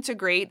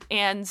reintegrate,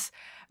 and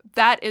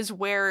that is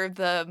where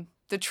the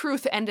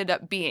truth ended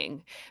up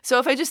being. So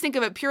if I just think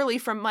of it purely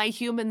from my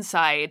human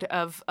side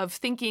of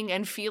thinking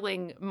and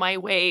feeling my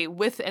way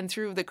with and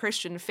through the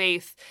Christian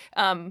faith,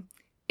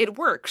 it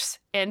works,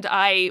 and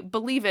I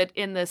believe it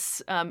in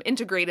this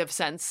integrative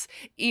sense,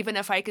 even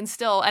if I can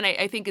still, and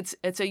I think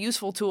it's a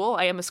useful tool.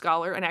 I am a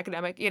scholar, an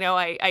academic,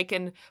 I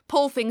can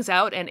pull things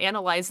out and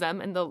analyze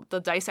them in the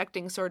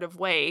dissecting sort of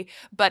way.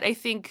 But I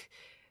think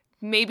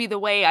maybe the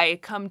way I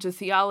come to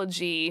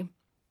theology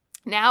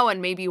now,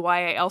 and maybe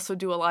why I also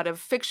do a lot of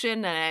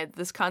fiction and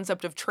this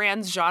concept of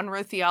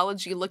trans-genre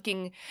theology,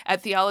 looking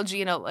at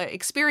theology and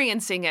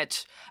experiencing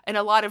it in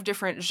a lot of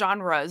different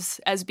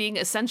genres as being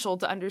essential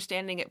to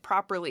understanding it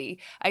properly.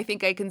 I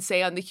think I can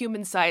say on the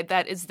human side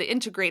that is the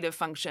integrative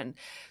function.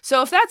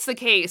 So if that's the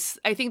case,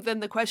 I think then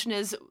the question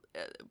is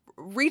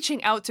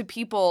reaching out to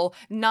people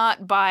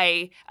not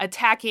by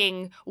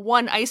attacking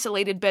one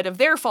isolated bit of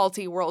their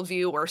faulty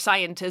worldview or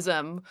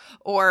scientism,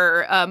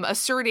 or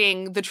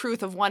asserting the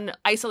truth of one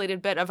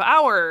isolated bit of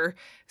our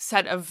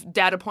set of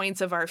data points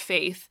of our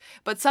faith,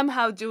 but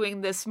somehow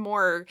doing this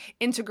more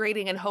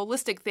integrating and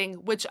holistic thing,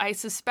 which I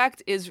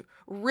suspect is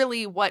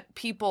really what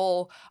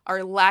people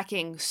are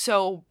lacking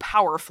so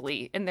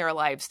powerfully in their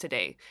lives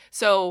today.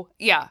 So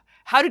yeah,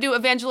 how to do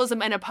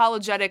evangelism and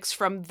apologetics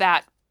from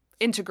that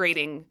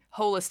integrating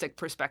holistic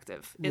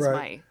perspective is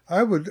right.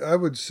 I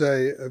would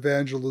say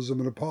evangelism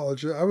and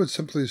apology. I would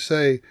simply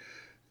say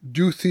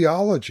do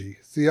theology.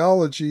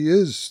 Theology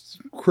is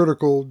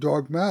critical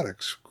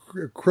dogmatics,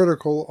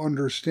 critical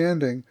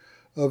understanding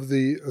of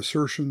the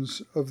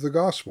assertions of the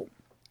gospel.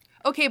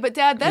 Okay, but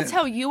Dad, that's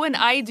how you and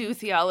I do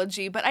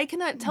theology, but I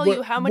cannot tell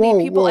you how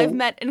many people I've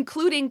met,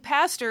 including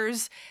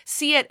pastors,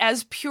 see it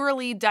as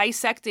purely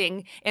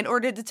dissecting in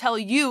order to tell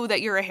you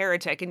that you're a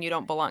heretic and you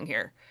don't belong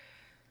here.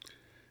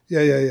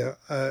 Yeah.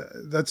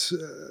 That's.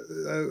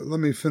 Let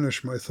me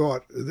finish my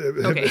thought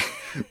Okay.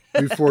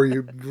 before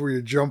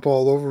you jump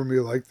all over me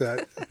like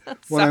that.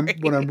 What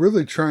I'm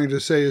really trying to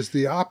say is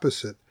the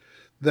opposite.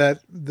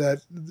 That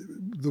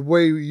the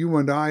way you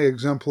and I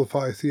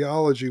exemplify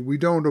theology, we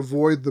don't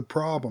avoid the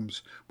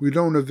problems, we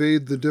don't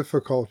evade the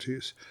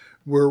difficulties.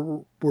 We're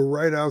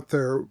right out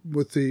there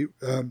with the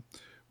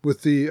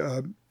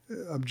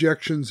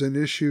objections and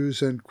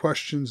issues and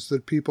questions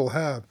that people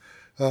have.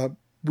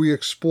 We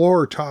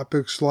explore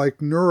topics like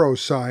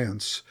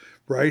neuroscience,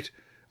 right,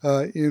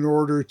 in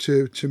order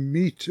to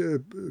meet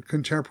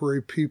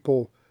contemporary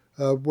people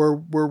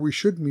where we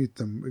should meet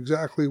them,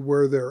 exactly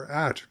where they're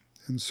at,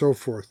 and so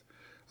forth.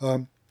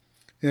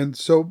 And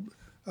so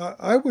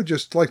I would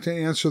just like to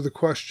answer the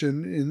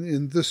question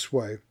in this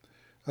way.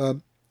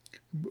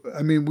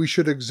 We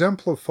should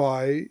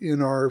exemplify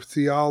in our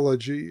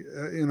theology,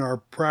 in our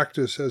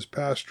practice as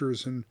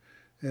pastors and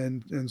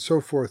so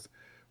forth,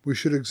 we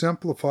should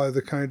exemplify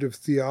the kind of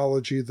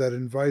theology that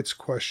invites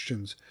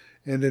questions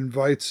and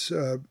invites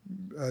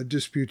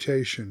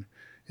disputation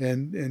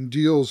and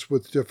deals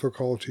with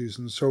difficulties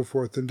and so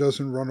forth and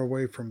doesn't run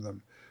away from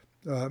them.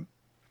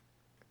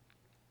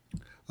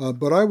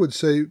 But I would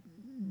say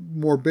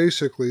more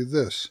basically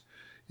this.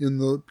 In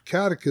the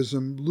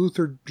Catechism,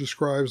 Luther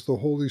describes the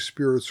Holy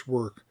Spirit's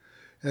work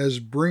as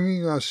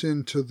bringing us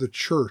into the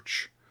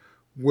church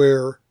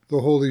where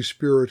the Holy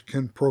Spirit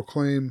can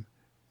proclaim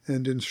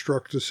and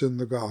instruct us in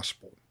the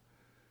gospel.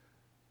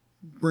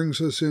 Brings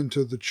us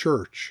into the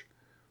church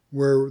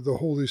where the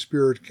Holy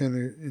Spirit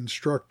can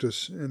instruct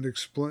us and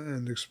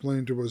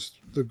explain to us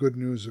the good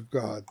news of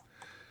God.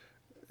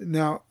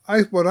 Now,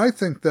 what I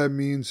think that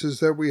means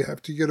is that we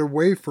have to get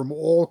away from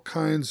all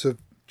kinds of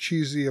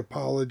cheesy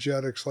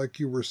apologetics, like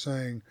you were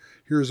saying.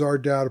 Here's our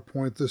data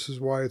point, this is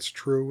why it's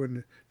true, and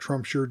it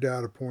trumps your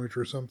data point,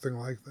 or something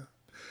like that.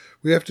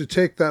 We have to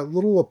take that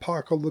little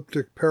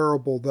apocalyptic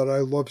parable that I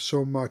love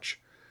so much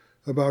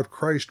about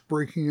Christ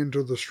breaking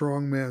into the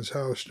strong man's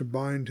house to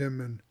bind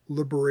him and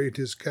liberate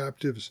his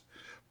captives.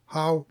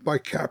 How? By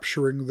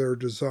capturing their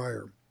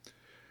desire.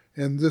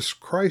 And this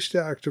Christ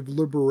act of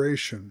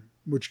liberation,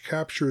 which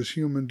captures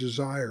human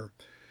desire,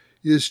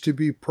 is to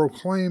be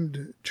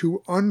proclaimed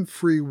to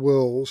unfree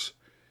wills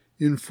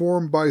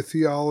informed by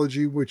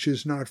theology which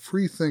is not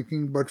free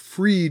thinking but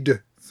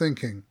freed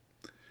thinking.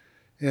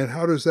 And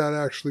how does that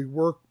actually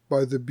work?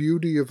 By the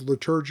beauty of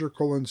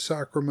liturgical and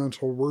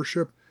sacramental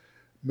worship.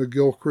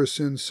 McGilchrist's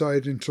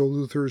insight into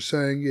Luther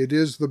saying it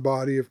is the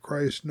body of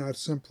Christ, not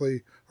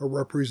simply a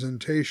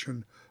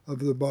representation of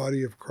the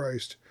body of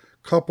Christ,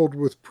 coupled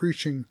with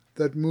preaching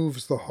that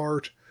moves the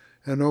heart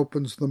and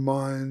opens the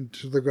mind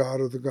to the God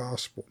of the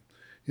gospel,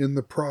 in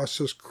the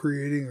process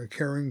creating a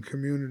caring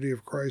community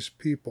of Christ's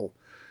people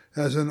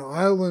as an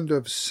island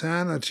of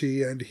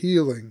sanity and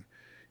healing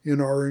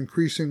in our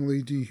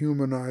increasingly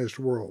dehumanized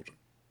world.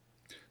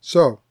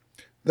 So,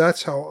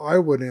 that's how I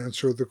would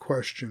answer the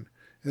question,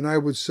 and I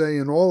would say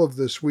in all of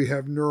this we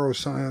have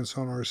neuroscience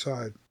on our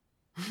side.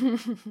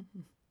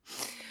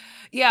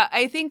 Yeah,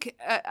 I think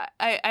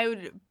I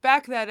would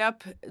back that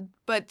up,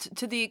 but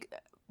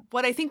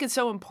what I think is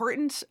so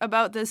important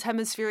about this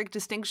hemispheric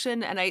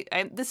distinction, and I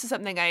this is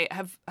something I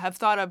have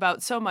thought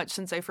about so much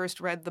since I first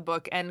read the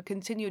book and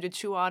continue to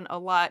chew on a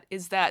lot,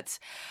 is that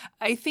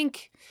I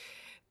think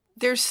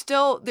there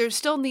still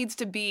needs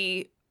to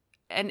be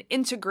an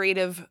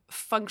integrative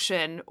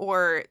function,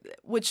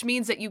 which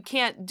means that you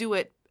can't do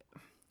it.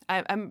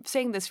 I'm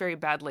saying this very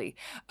badly.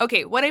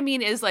 Okay, what I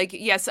mean is, like,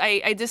 yes,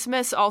 I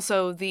dismiss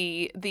also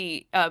the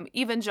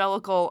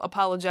evangelical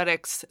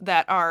apologetics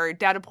that are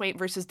data point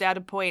versus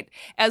data point,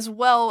 as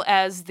well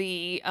as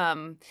the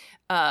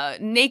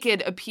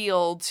naked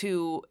appeal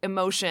to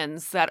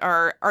emotions that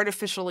are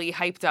artificially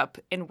hyped up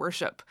in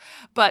worship.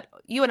 But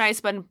you and I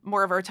spend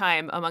more of our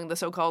time among the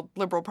so-called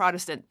liberal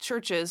Protestant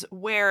churches,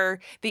 where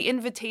the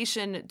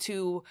invitation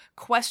to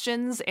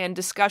questions and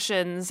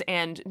discussions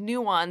and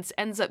nuance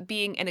ends up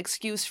being an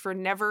excuse for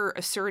never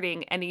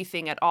asserting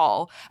anything at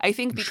all. I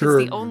think because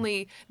Sure.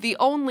 the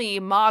only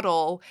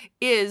model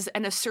is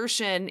an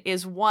assertion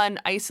is one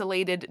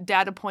isolated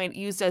data point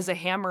used as a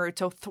hammer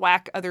to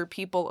thwack other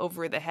people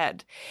over the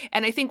head.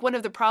 And I think one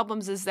of the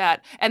problems is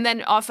that, and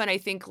then often I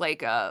think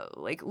like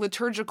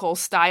liturgical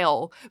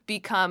style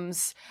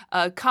becomes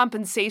a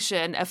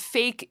compensation, a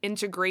fake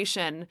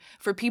integration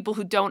for people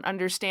who don't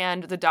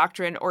understand the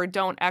doctrine or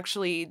don't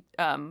actually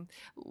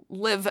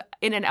live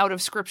in and out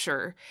of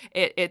Scripture.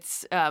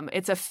 It's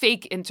a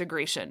fake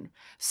integration.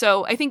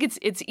 So I think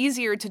it's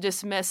easier to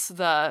dismiss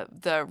the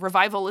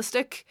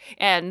revivalistic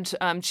and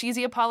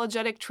cheesy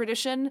apologetic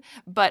tradition,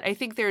 but I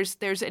think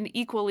there's an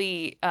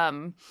equally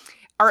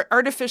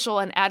artificial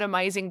and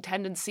atomizing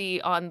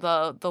tendency on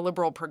the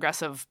liberal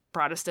progressive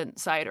Protestant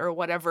side or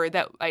whatever,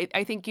 that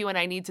I think you and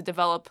I need to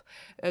develop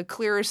a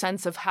clearer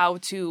sense of how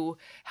to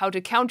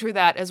counter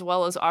that, as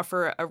well as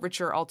offer a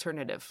richer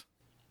alternative.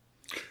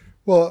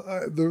 Well,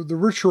 the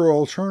richer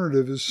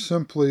alternative is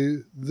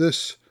simply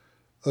this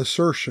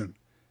assertion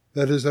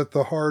that is at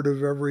the heart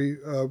of every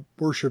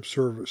worship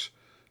service.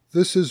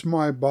 This is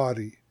my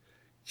body,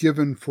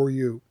 given for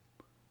you.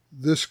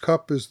 This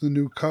cup is the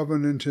new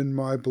covenant in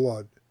my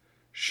blood,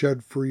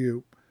 shed for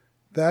you.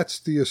 That's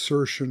the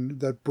assertion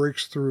that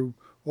breaks through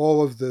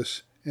all of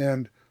this.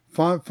 And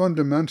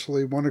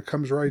fundamentally, when it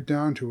comes right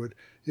down to it,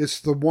 it's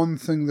the one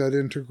thing that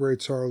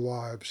integrates our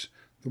lives,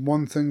 the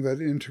one thing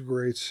that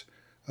integrates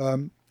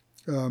the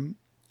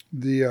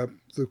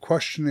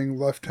questioning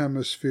left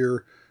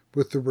hemisphere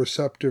with the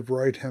receptive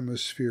right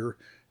hemisphere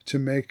to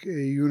make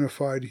a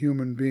unified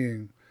human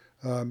being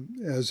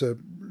as a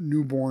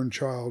newborn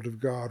child of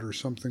God or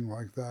something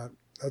like that.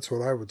 That's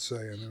what I would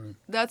say. Anyway.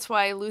 That's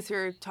why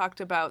Luther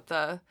talked about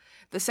the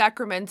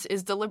sacrament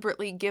is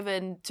deliberately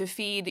given to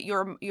feed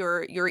your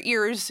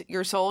ears,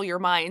 your soul, your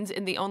mind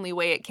in the only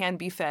way it can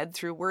be fed,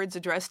 through words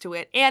addressed to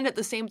it, and at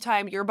the same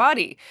time your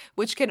body,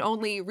 which can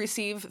only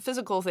receive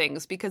physical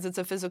things because it's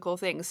a physical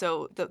thing.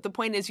 So the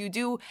point is, you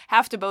do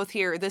have to both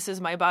hear, this is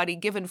my body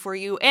given for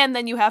you, and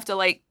then you have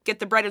to get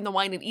the bread and the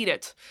wine and eat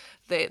it.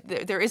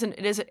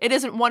 It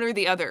isn't one or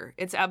the other.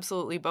 It's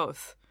absolutely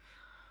both.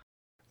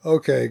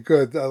 Okay,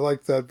 good. I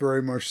like that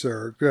very much,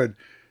 Sarah. Good.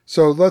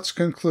 So let's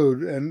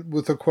conclude and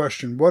with a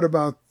question. What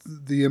about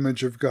the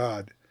image of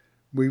God?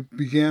 We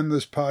began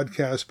this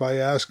podcast by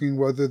asking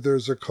whether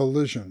there's a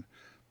collision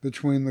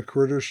between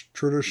the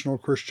traditional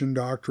Christian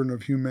doctrine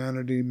of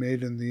humanity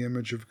made in the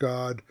image of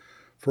God,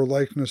 for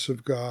likeness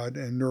of God,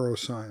 and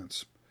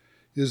neuroscience.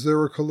 Is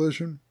there a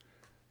collision?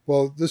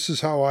 Well, this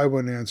is how I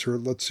would answer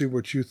it. Let's see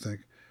what you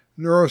think.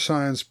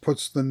 Neuroscience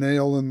puts the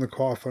nail in the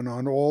coffin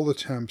on all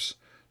attempts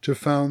to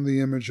found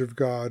the image of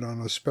God on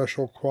a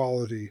special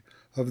quality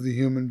of the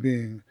human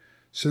being,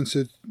 since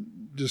it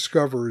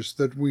discovers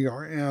that we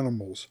are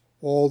animals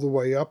all the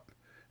way up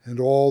and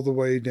all the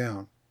way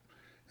down.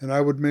 And I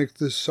would make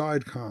this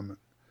side comment.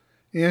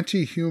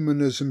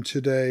 Anti-humanism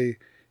today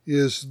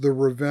is the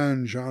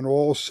revenge on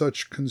all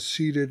such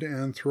conceited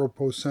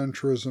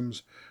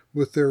anthropocentrisms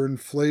with their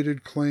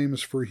inflated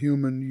claims for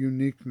human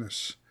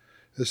uniqueness,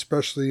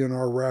 especially in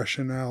our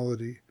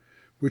rationality,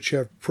 which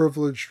have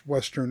privileged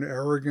Western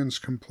arrogance,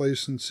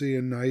 complacency,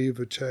 and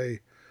naivete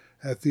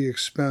at the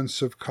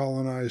expense of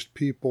colonized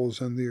peoples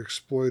and the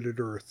exploited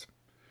earth.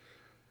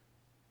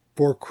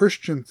 For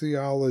Christian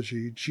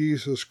theology,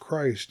 Jesus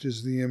Christ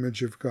is the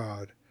image of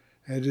God,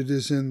 and it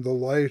is in the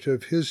light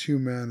of his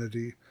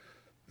humanity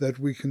that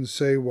we can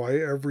say why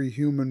every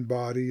human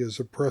body is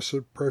a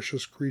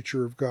precious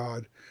creature of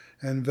God,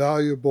 and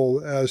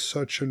valuable as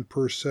such and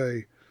per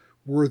se,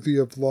 worthy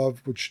of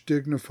love which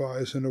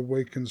dignifies and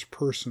awakens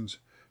persons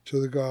to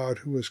the God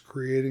who is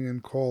creating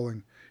and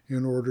calling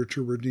in order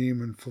to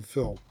redeem and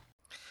fulfill.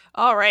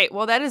 All right.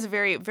 Well, that is a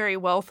very, very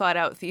well thought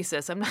out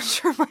thesis. I'm not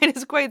sure mine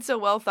is quite so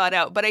well thought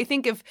out, but I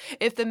think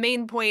if the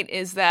main point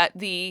is that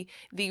the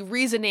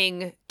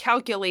reasoning,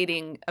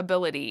 calculating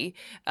ability,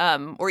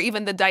 or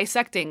even the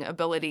dissecting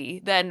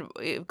ability, then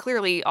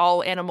clearly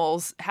all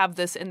animals have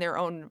this in their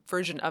own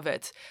version of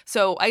it.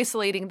 So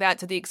isolating that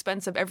to the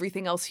expense of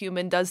everything else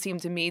human does seem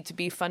to me to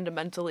be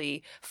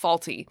fundamentally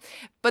faulty.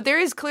 But there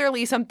is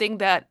clearly something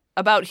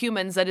about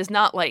humans that is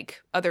not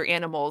like other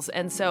animals.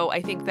 And so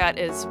I think that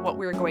is what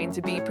we're going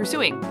to be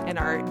pursuing in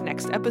our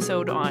next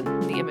episode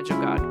on the image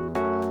of God.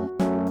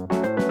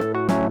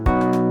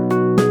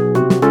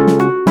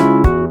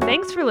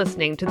 Thanks for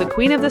listening to the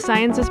Queen of the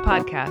Sciences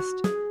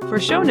podcast. For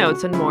show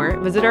notes and more,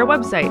 visit our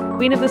website,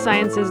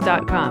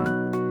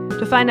 queenofthesciences.com.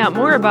 To find out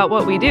more about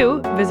what we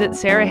do, visit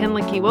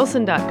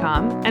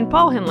sarahhinlickywilson.com and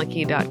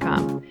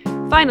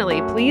paulhinlicky.com.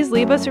 Finally, please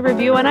leave us a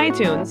review on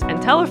iTunes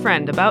and tell a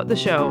friend about the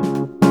show.